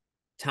that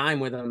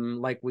time with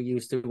them like we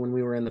used to when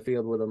we were in the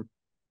field with them.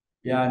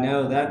 Yeah, I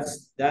know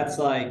that's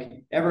like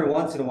every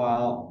once in a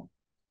while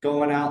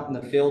going out in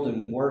the field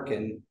and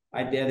working.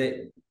 I did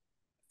it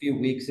a few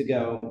weeks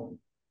ago,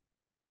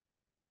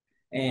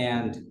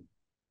 and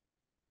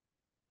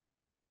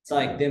it's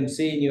like them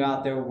seeing you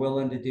out there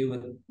willing to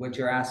do what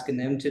you're asking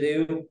them to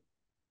do.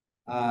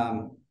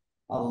 Um,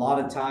 a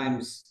lot of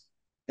times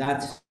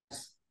that's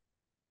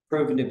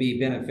proven to be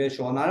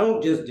beneficial. And I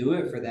don't just do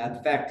it for that.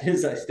 The fact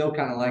is, I still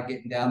kind of like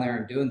getting down there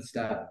and doing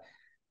stuff.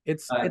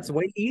 It's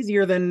way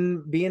easier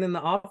than being in the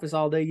office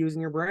all day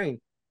using your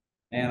brain.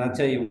 And I'll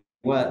tell you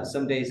what,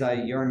 some days I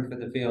yearn for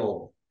the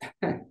field,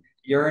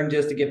 yearn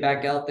just to get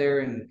back out there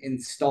and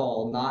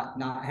install,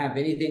 not have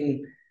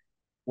anything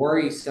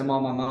worrisome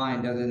on my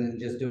mind other than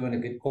just doing a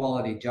good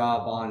quality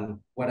job on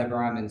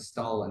whatever I'm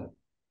installing,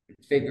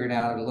 figuring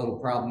out a little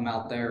problem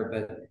out there.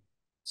 But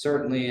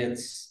certainly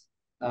it's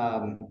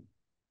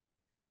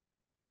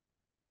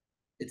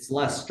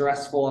less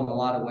stressful in a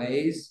lot of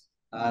ways.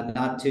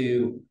 Not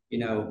to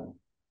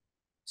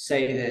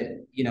say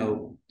that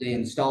the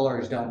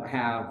installers don't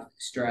have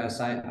stress.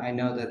 I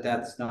know that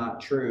that's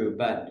not true,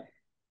 but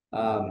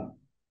um,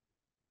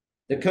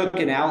 the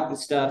cooking out and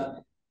stuff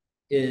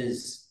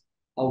is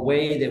a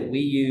way that we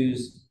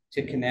use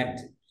to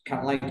connect, kind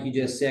of like you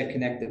just said,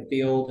 connect the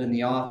field and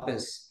the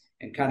office,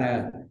 and kind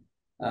of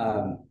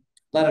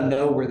let them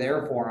know we're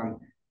there for them.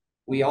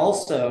 We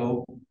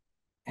also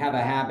have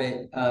a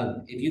habit of,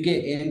 if you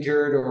get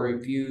injured or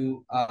if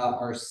you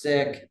are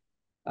sick,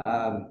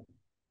 um,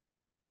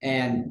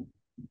 and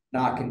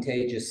not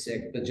contagious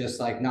sick, but just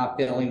like not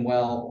feeling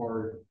well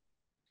or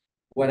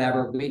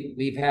whatever.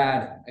 We've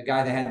had a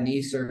guy that had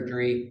knee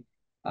surgery.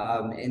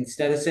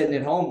 Instead of sitting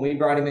at home, we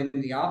brought him into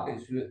the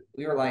office.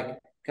 We were like,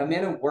 come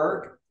in and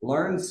work,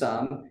 learn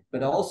some,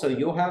 but also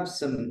you'll have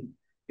some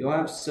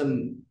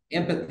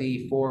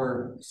empathy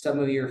for some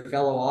of your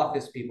fellow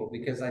office people,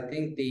 because I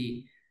think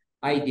the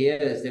idea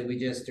is that we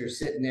just are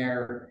sitting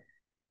there,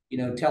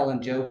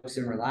 telling jokes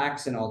and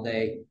relaxing all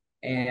day.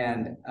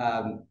 And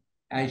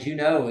as you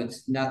know,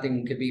 it's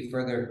nothing could be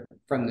further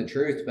from the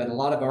truth. But a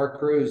lot of our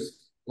crews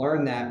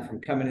learn that from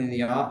coming in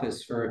the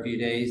office for a few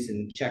days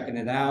and checking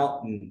it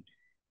out, and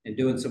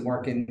doing some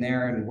work in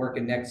there and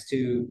working next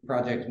to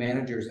project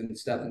managers and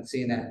stuff, and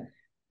seeing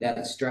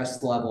that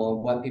stress level of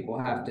what people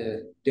have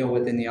to deal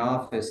with in the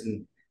office.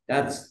 And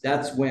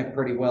that's went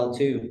pretty well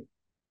too.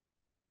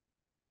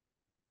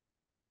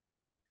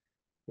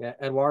 Yeah,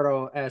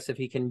 Eduardo asked if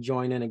he can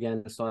join in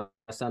again, so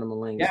I sent him a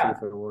link, see Yeah.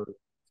 if it works.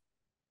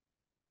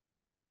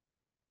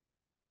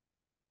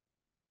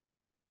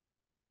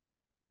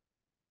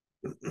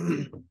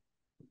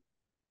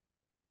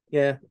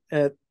 Yeah,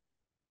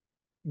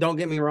 don't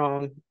get me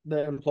wrong,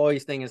 the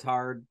employees thing is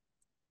hard.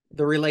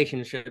 The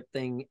relationship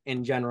thing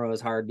in general is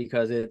hard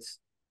because it's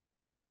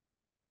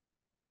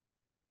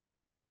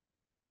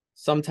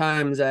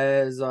sometimes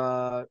as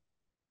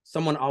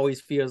someone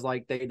always feels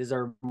like they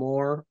deserve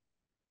more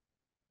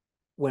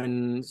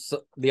when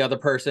the other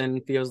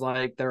person feels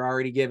like they're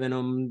already giving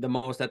them the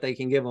most that they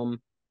can give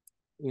them,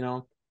 you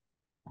know.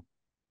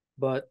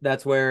 But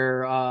that's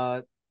where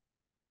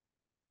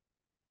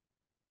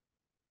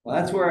Well,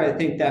 that's where I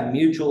think that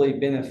mutually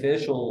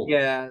beneficial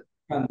yeah,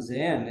 comes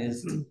in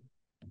is,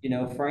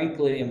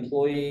 frankly,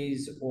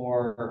 employees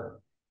or,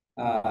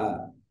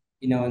 uh,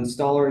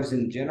 installers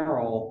in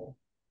general,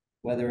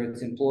 whether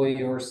it's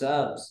employee or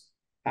subs,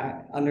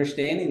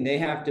 understanding they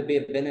have to be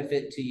a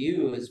benefit to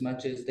you as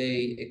much as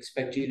they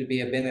expect you to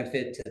be a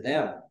benefit to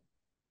them.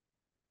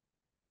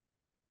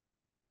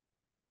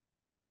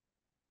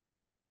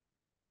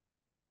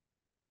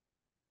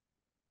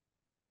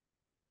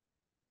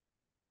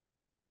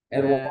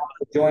 Eduardo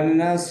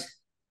joining us.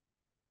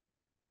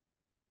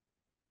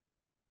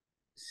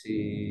 Let's is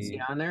he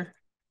see. on there?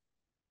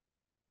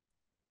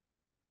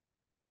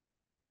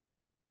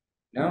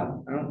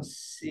 No, I don't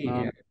see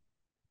him.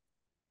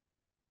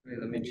 Wait,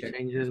 let me check.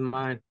 Change his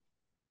mind.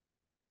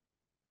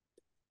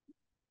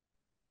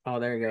 Oh,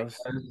 there he goes.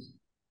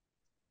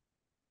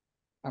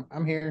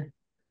 I'm here.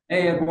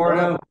 Hey,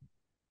 Eduardo.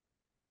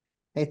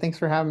 Hey, thanks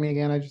for having me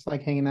again. I just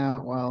like hanging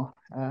out while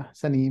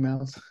sending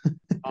emails.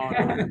 Oh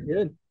no,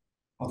 good.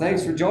 Well,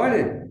 thanks for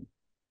joining.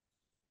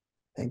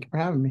 Thank you for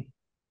having me.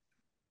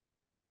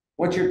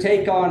 What's your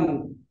take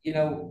on,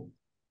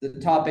 the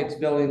topics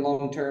building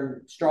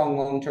strong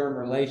long-term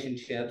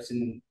relationships?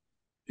 And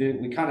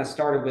we kind of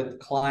started with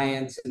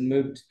clients and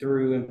moved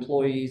through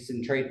employees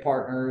and trade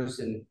partners,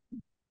 and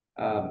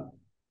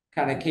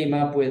kind of came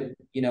up with,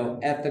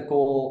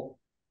 ethical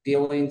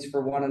dealings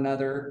for one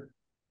another,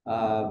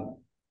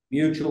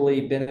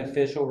 mutually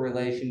beneficial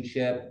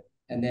relationship,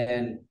 and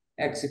then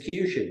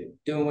execution,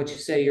 doing what you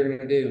say you're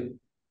going to do,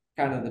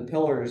 kind of the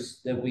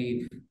pillars that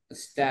we've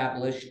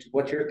established.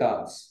 What's your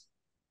thoughts?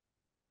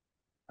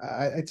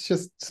 It's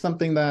just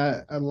something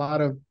that a lot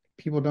of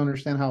people don't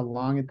understand how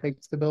long it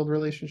takes to build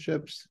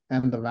relationships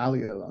and the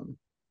value of them.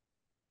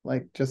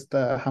 Like just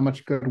how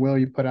much goodwill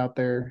you put out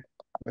there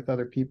with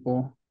other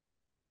people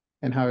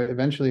and how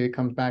eventually it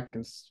comes back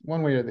in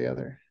one way or the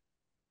other.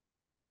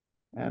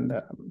 And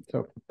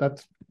so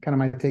that's kind of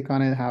my take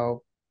on it.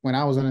 How when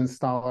I was an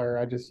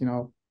installer, I just,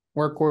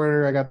 work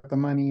order, I got the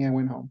money, I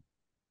went home.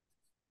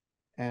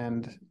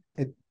 And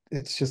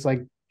it's just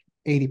like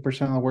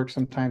 80% of the work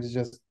sometimes is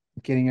just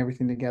getting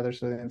everything together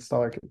so the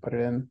installer can put it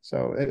in.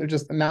 So it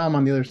just now I'm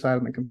on the other side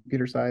on the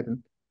computer side,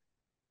 and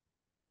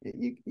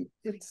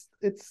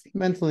it's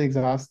mentally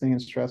exhausting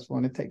and stressful,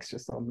 and it takes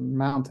just a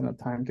mountain of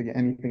time to get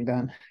anything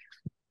done.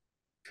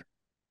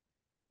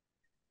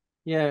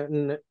 Yeah,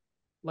 and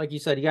like you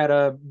said, you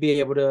gotta be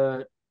able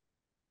to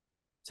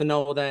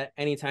know that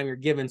anytime you're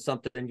given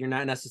something, you're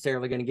not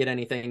necessarily going to get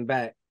anything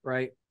back,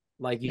 right?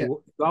 Like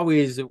you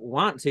always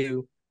want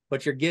to,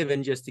 but you're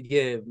given just to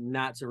give,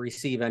 not to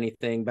receive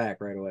anything back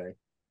right away.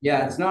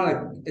 Yeah, it's not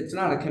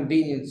a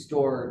convenience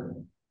store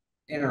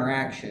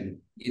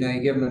interaction.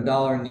 You give them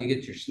 $1 and you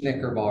get your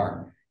Snicker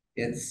bar.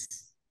 It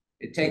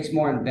takes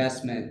more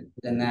investment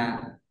than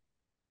that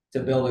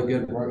to build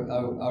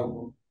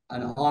an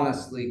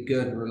honestly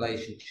good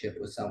relationship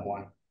with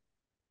someone.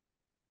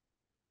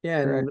 Yeah,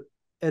 and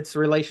it's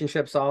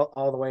relationships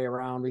all the way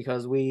around,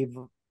 because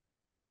when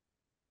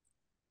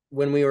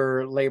we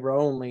were labor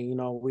only,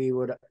 we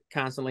would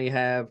constantly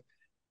have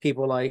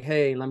people like,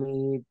 hey, let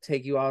me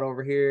take you out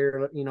over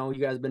here. You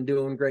guys been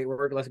doing great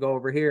work. Let's go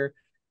over here.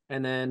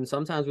 And then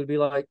sometimes we'd be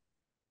like,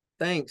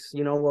 thanks,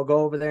 we'll go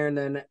over there. And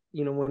then,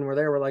 when we're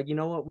there, we're like, you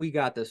know what? We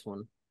got this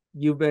one.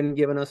 You've been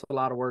giving us a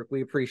lot of work.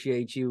 We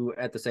appreciate you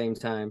at the same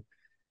time.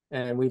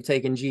 And we've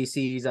taken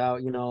GCs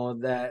out,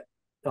 that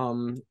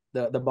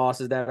the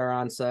bosses that are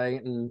on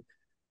site, and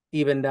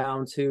even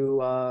down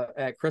to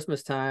at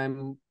Christmas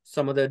time,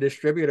 some of the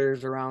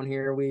distributors around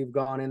here, we've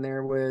gone in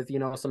there with,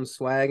 some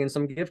swag and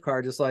some gift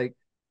cards. Just like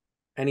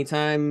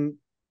anytime,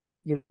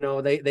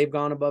 they've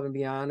gone above and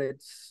beyond,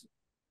 it's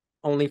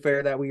only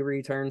fair that we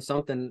return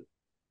something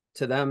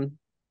to them.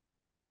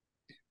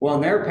 Well,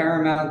 and they're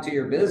paramount to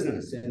your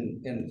business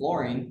in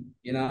flooring,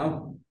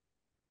 It's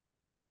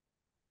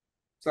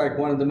like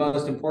one of the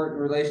most important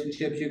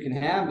relationships you can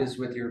have is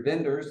with your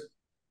vendors.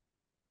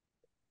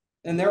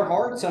 And they're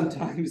hard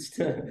sometimes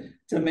to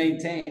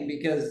maintain,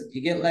 because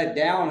you get let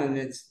down, and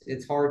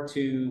it's hard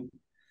to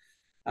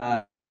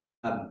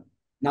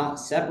not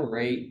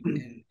separate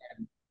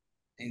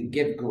and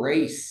give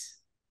grace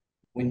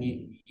when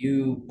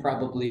you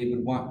probably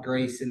would want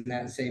grace in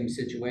that same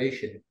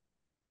situation.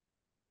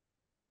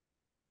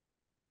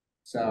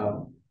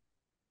 So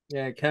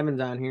yeah,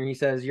 Kevin's on here. He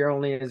says you're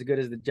only as good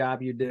as the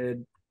job you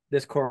did.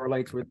 This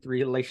correlates with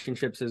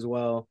relationships as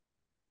well.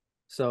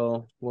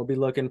 So we'll be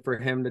looking for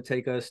him to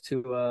take us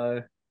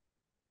to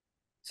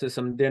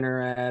some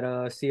dinner at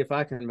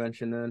CFI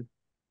convention then.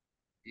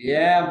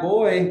 Yeah,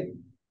 boy.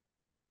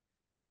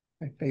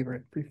 My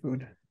favorite free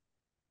food.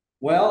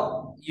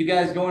 Well, you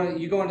going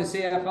to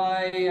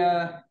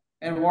CFI,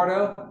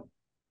 Eduardo?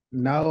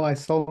 No, I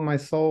sold my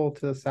soul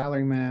to the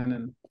salary man,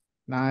 and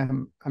now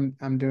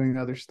I'm doing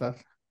other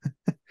stuff.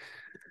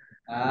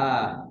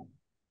 Ah,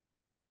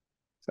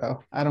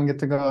 So I don't get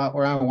to go out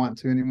where I want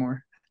to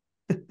anymore.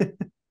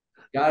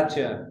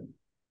 gotcha.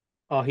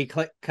 Oh,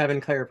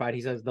 Kevin clarified.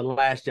 He says the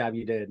last job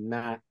you did,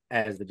 not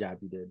as the job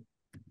you did.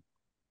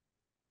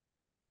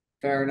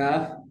 Fair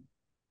enough.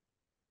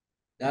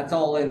 That's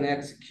all in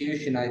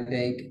execution, I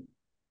think.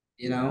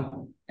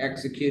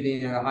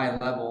 Executing at a high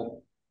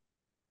level.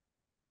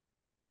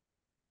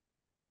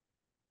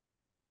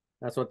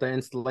 That's what the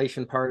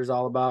installation part is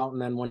all about.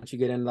 And then once you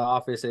get into the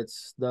office,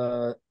 it's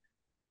the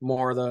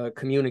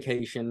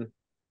communication.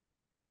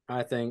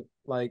 I think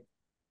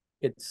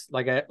it's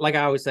like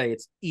I always say,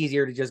 it's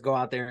easier to just go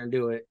out there and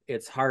do it.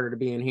 It's harder to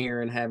be in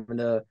here and having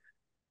to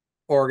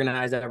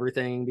organize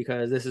everything,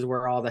 because this is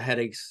where all the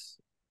headaches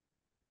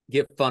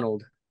get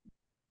funneled.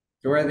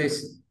 So where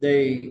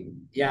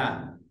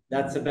yeah,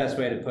 that's the best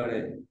way to put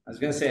it. I was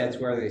gonna say that's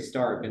where they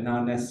start, but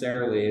not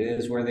necessarily. It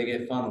is where they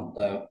get funneled,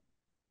 though.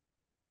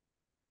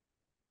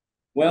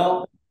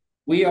 Well,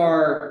 we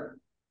are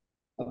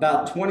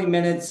about 20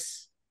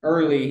 minutes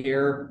early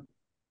here.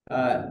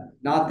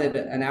 Not that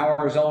an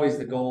hour is always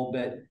the goal,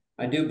 but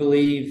I do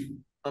believe,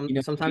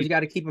 Sometimes you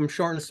got to keep them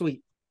short and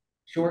sweet.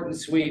 short and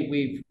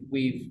sweet.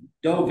 We've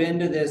dove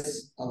into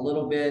this a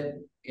little bit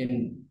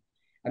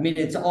I mean,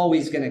 it's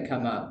always going to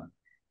come up.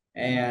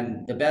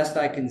 And the best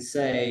I can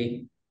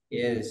say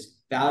is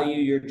value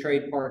your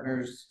trade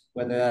partners,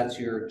 whether that's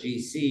your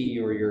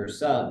GC or your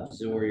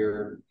subs or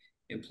your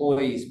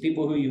employees,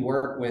 people who you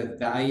work with,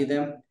 value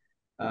them,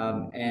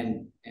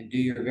 and do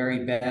your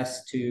very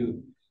best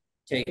to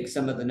take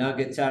some of the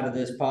nuggets out of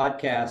this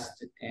podcast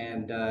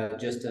and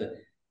just to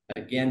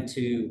again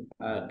to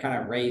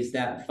kind of raise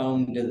that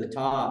phone to the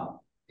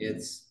top.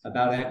 It's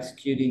about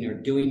executing or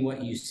doing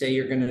what you say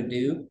you're going to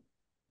do,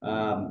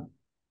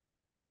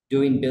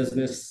 doing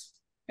business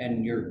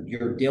and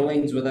your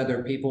dealings with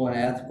other people in an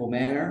ethical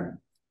manner,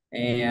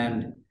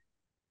 and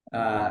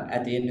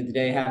at the end of the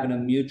day, having a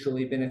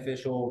mutually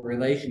beneficial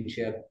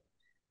relationship.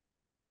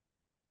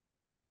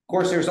 Of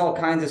course, there's all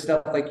kinds of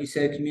stuff, like you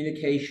said,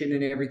 communication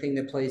and everything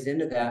that plays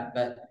into that,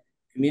 but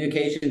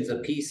communication is a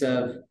piece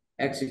of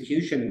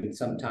execution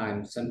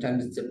sometimes.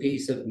 Sometimes it's a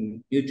piece of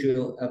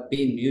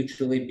being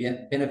mutually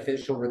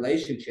beneficial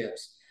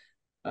relationships.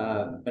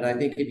 But I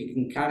think if you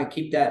can kind of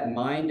keep that in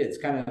mind, it's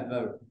kind of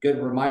a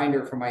good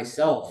reminder for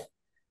myself.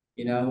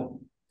 You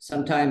know,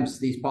 sometimes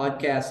these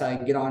podcasts,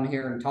 I get on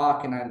here and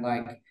talk and I'm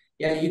like,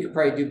 yeah, you could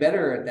probably do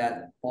better at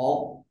that,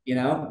 Paul, you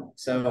know?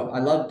 So I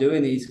love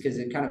doing these because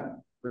it kind of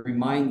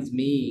reminds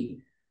me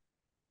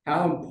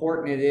how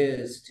important it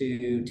is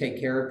to take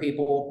care of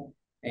people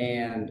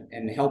and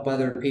help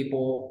other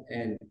people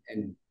and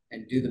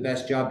do the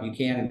best job you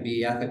can and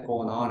be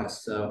ethical and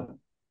honest. So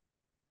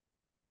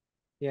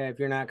yeah, if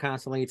you're not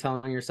constantly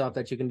telling yourself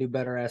that you can do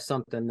better at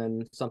something,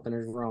 then something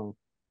is wrong.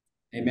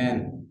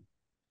 Amen.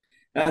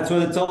 That's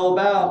what it's all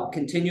about,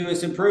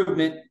 continuous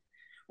improvement.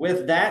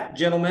 With that,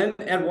 gentlemen,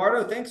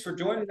 Eduardo, thanks for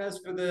joining us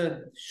for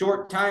the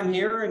short time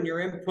here and your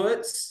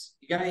inputs.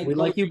 You got any? We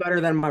like you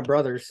better than my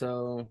brother,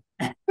 so.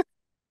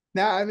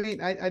 No, I mean,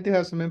 I do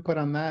have some input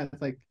on that.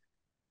 It's like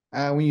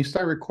when you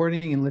start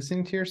recording and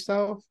listening to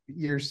yourself,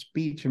 your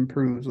speech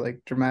improves like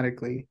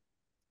dramatically.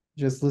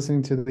 Just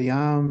listening to the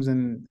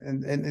and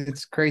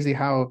it's crazy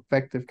how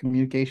effective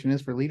communication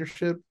is for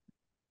leadership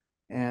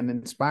and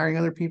inspiring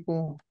other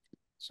people.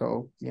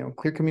 So, you know,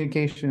 clear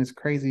communication is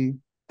crazy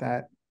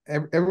that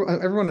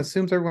everyone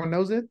assumes everyone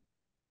knows it,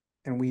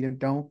 and we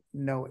don't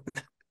know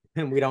it.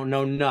 And we don't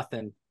know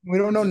nothing. We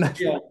don't know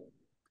nothing. Yeah.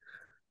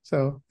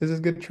 So this is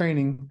good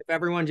training. If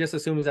everyone just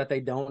assumes that they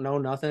don't know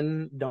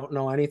nothing, don't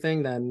know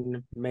anything,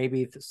 then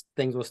maybe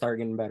things will start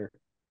getting better.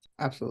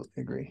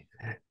 Absolutely agree.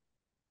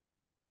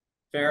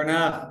 Fair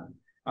enough.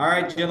 All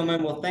right,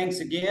 gentlemen. Well, thanks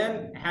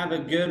again. Have a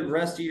good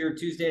rest of your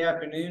Tuesday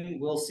afternoon.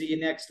 We'll see you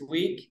next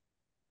week.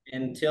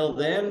 Until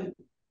then,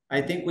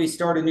 I think we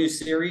start a new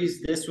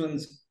series. This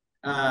one's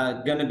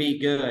going to be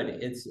good.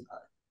 It's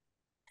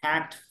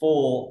packed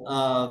full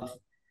of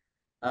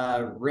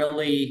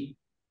really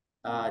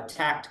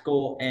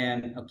tactical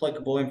and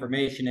applicable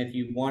information if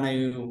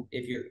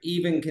you're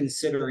even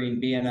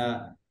considering being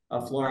a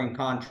flooring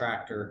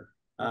contractor.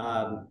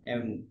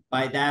 And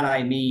by that,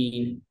 I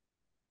mean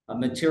a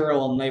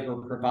material and labor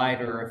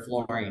provider of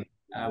flooring,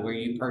 where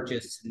you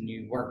purchase and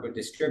you work with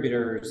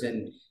distributors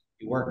and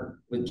you work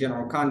with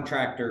general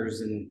contractors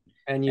and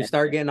you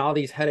start getting all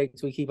these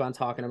headaches we keep on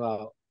talking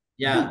about.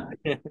 Yeah.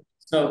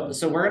 So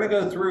we're going to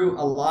go through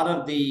a lot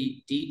of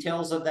the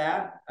details of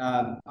that.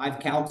 I've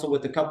counseled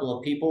with a couple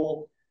of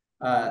people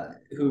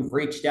who've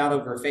reached out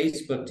over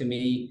Facebook to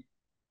me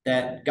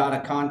that got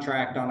a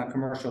contract on a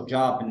commercial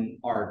job and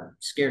are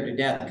scared to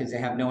death because they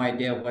have no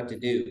idea what to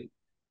do.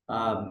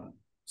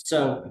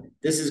 So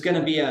this is going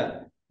to be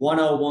a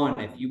 101.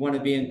 If you want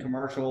to be in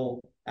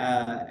commercial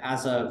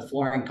as a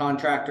flooring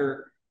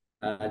contractor,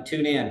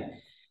 tune in.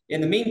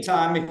 In the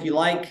meantime, if you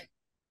like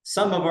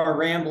some of our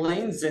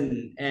ramblings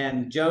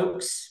and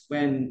jokes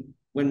when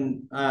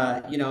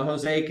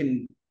Jose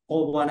can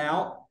pull one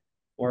out,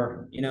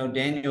 or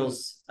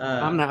Daniel's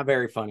I'm not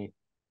very funny.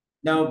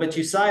 No, but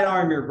you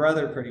sidearm your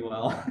brother pretty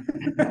well.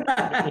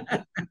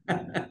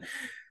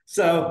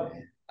 So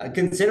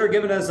consider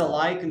giving us a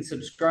like and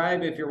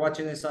subscribe if you're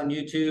watching this on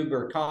YouTube,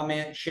 or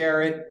comment,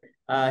 share it,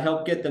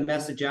 help get the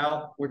message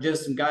out. We're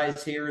just some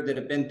guys here that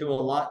have been through a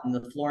lot in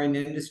the flooring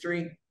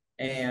industry,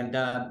 and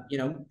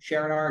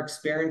sharing our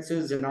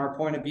experiences and our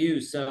point of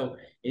view. So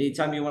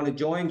anytime you want to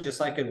join, just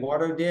like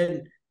Eduardo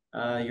did,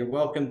 you're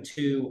welcome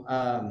to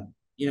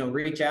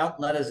reach out,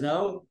 let us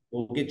know.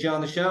 We'll get you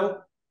on the show.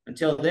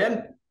 Until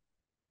then,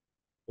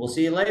 we'll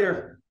see you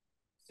later.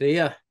 See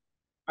ya.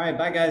 All right,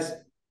 bye guys.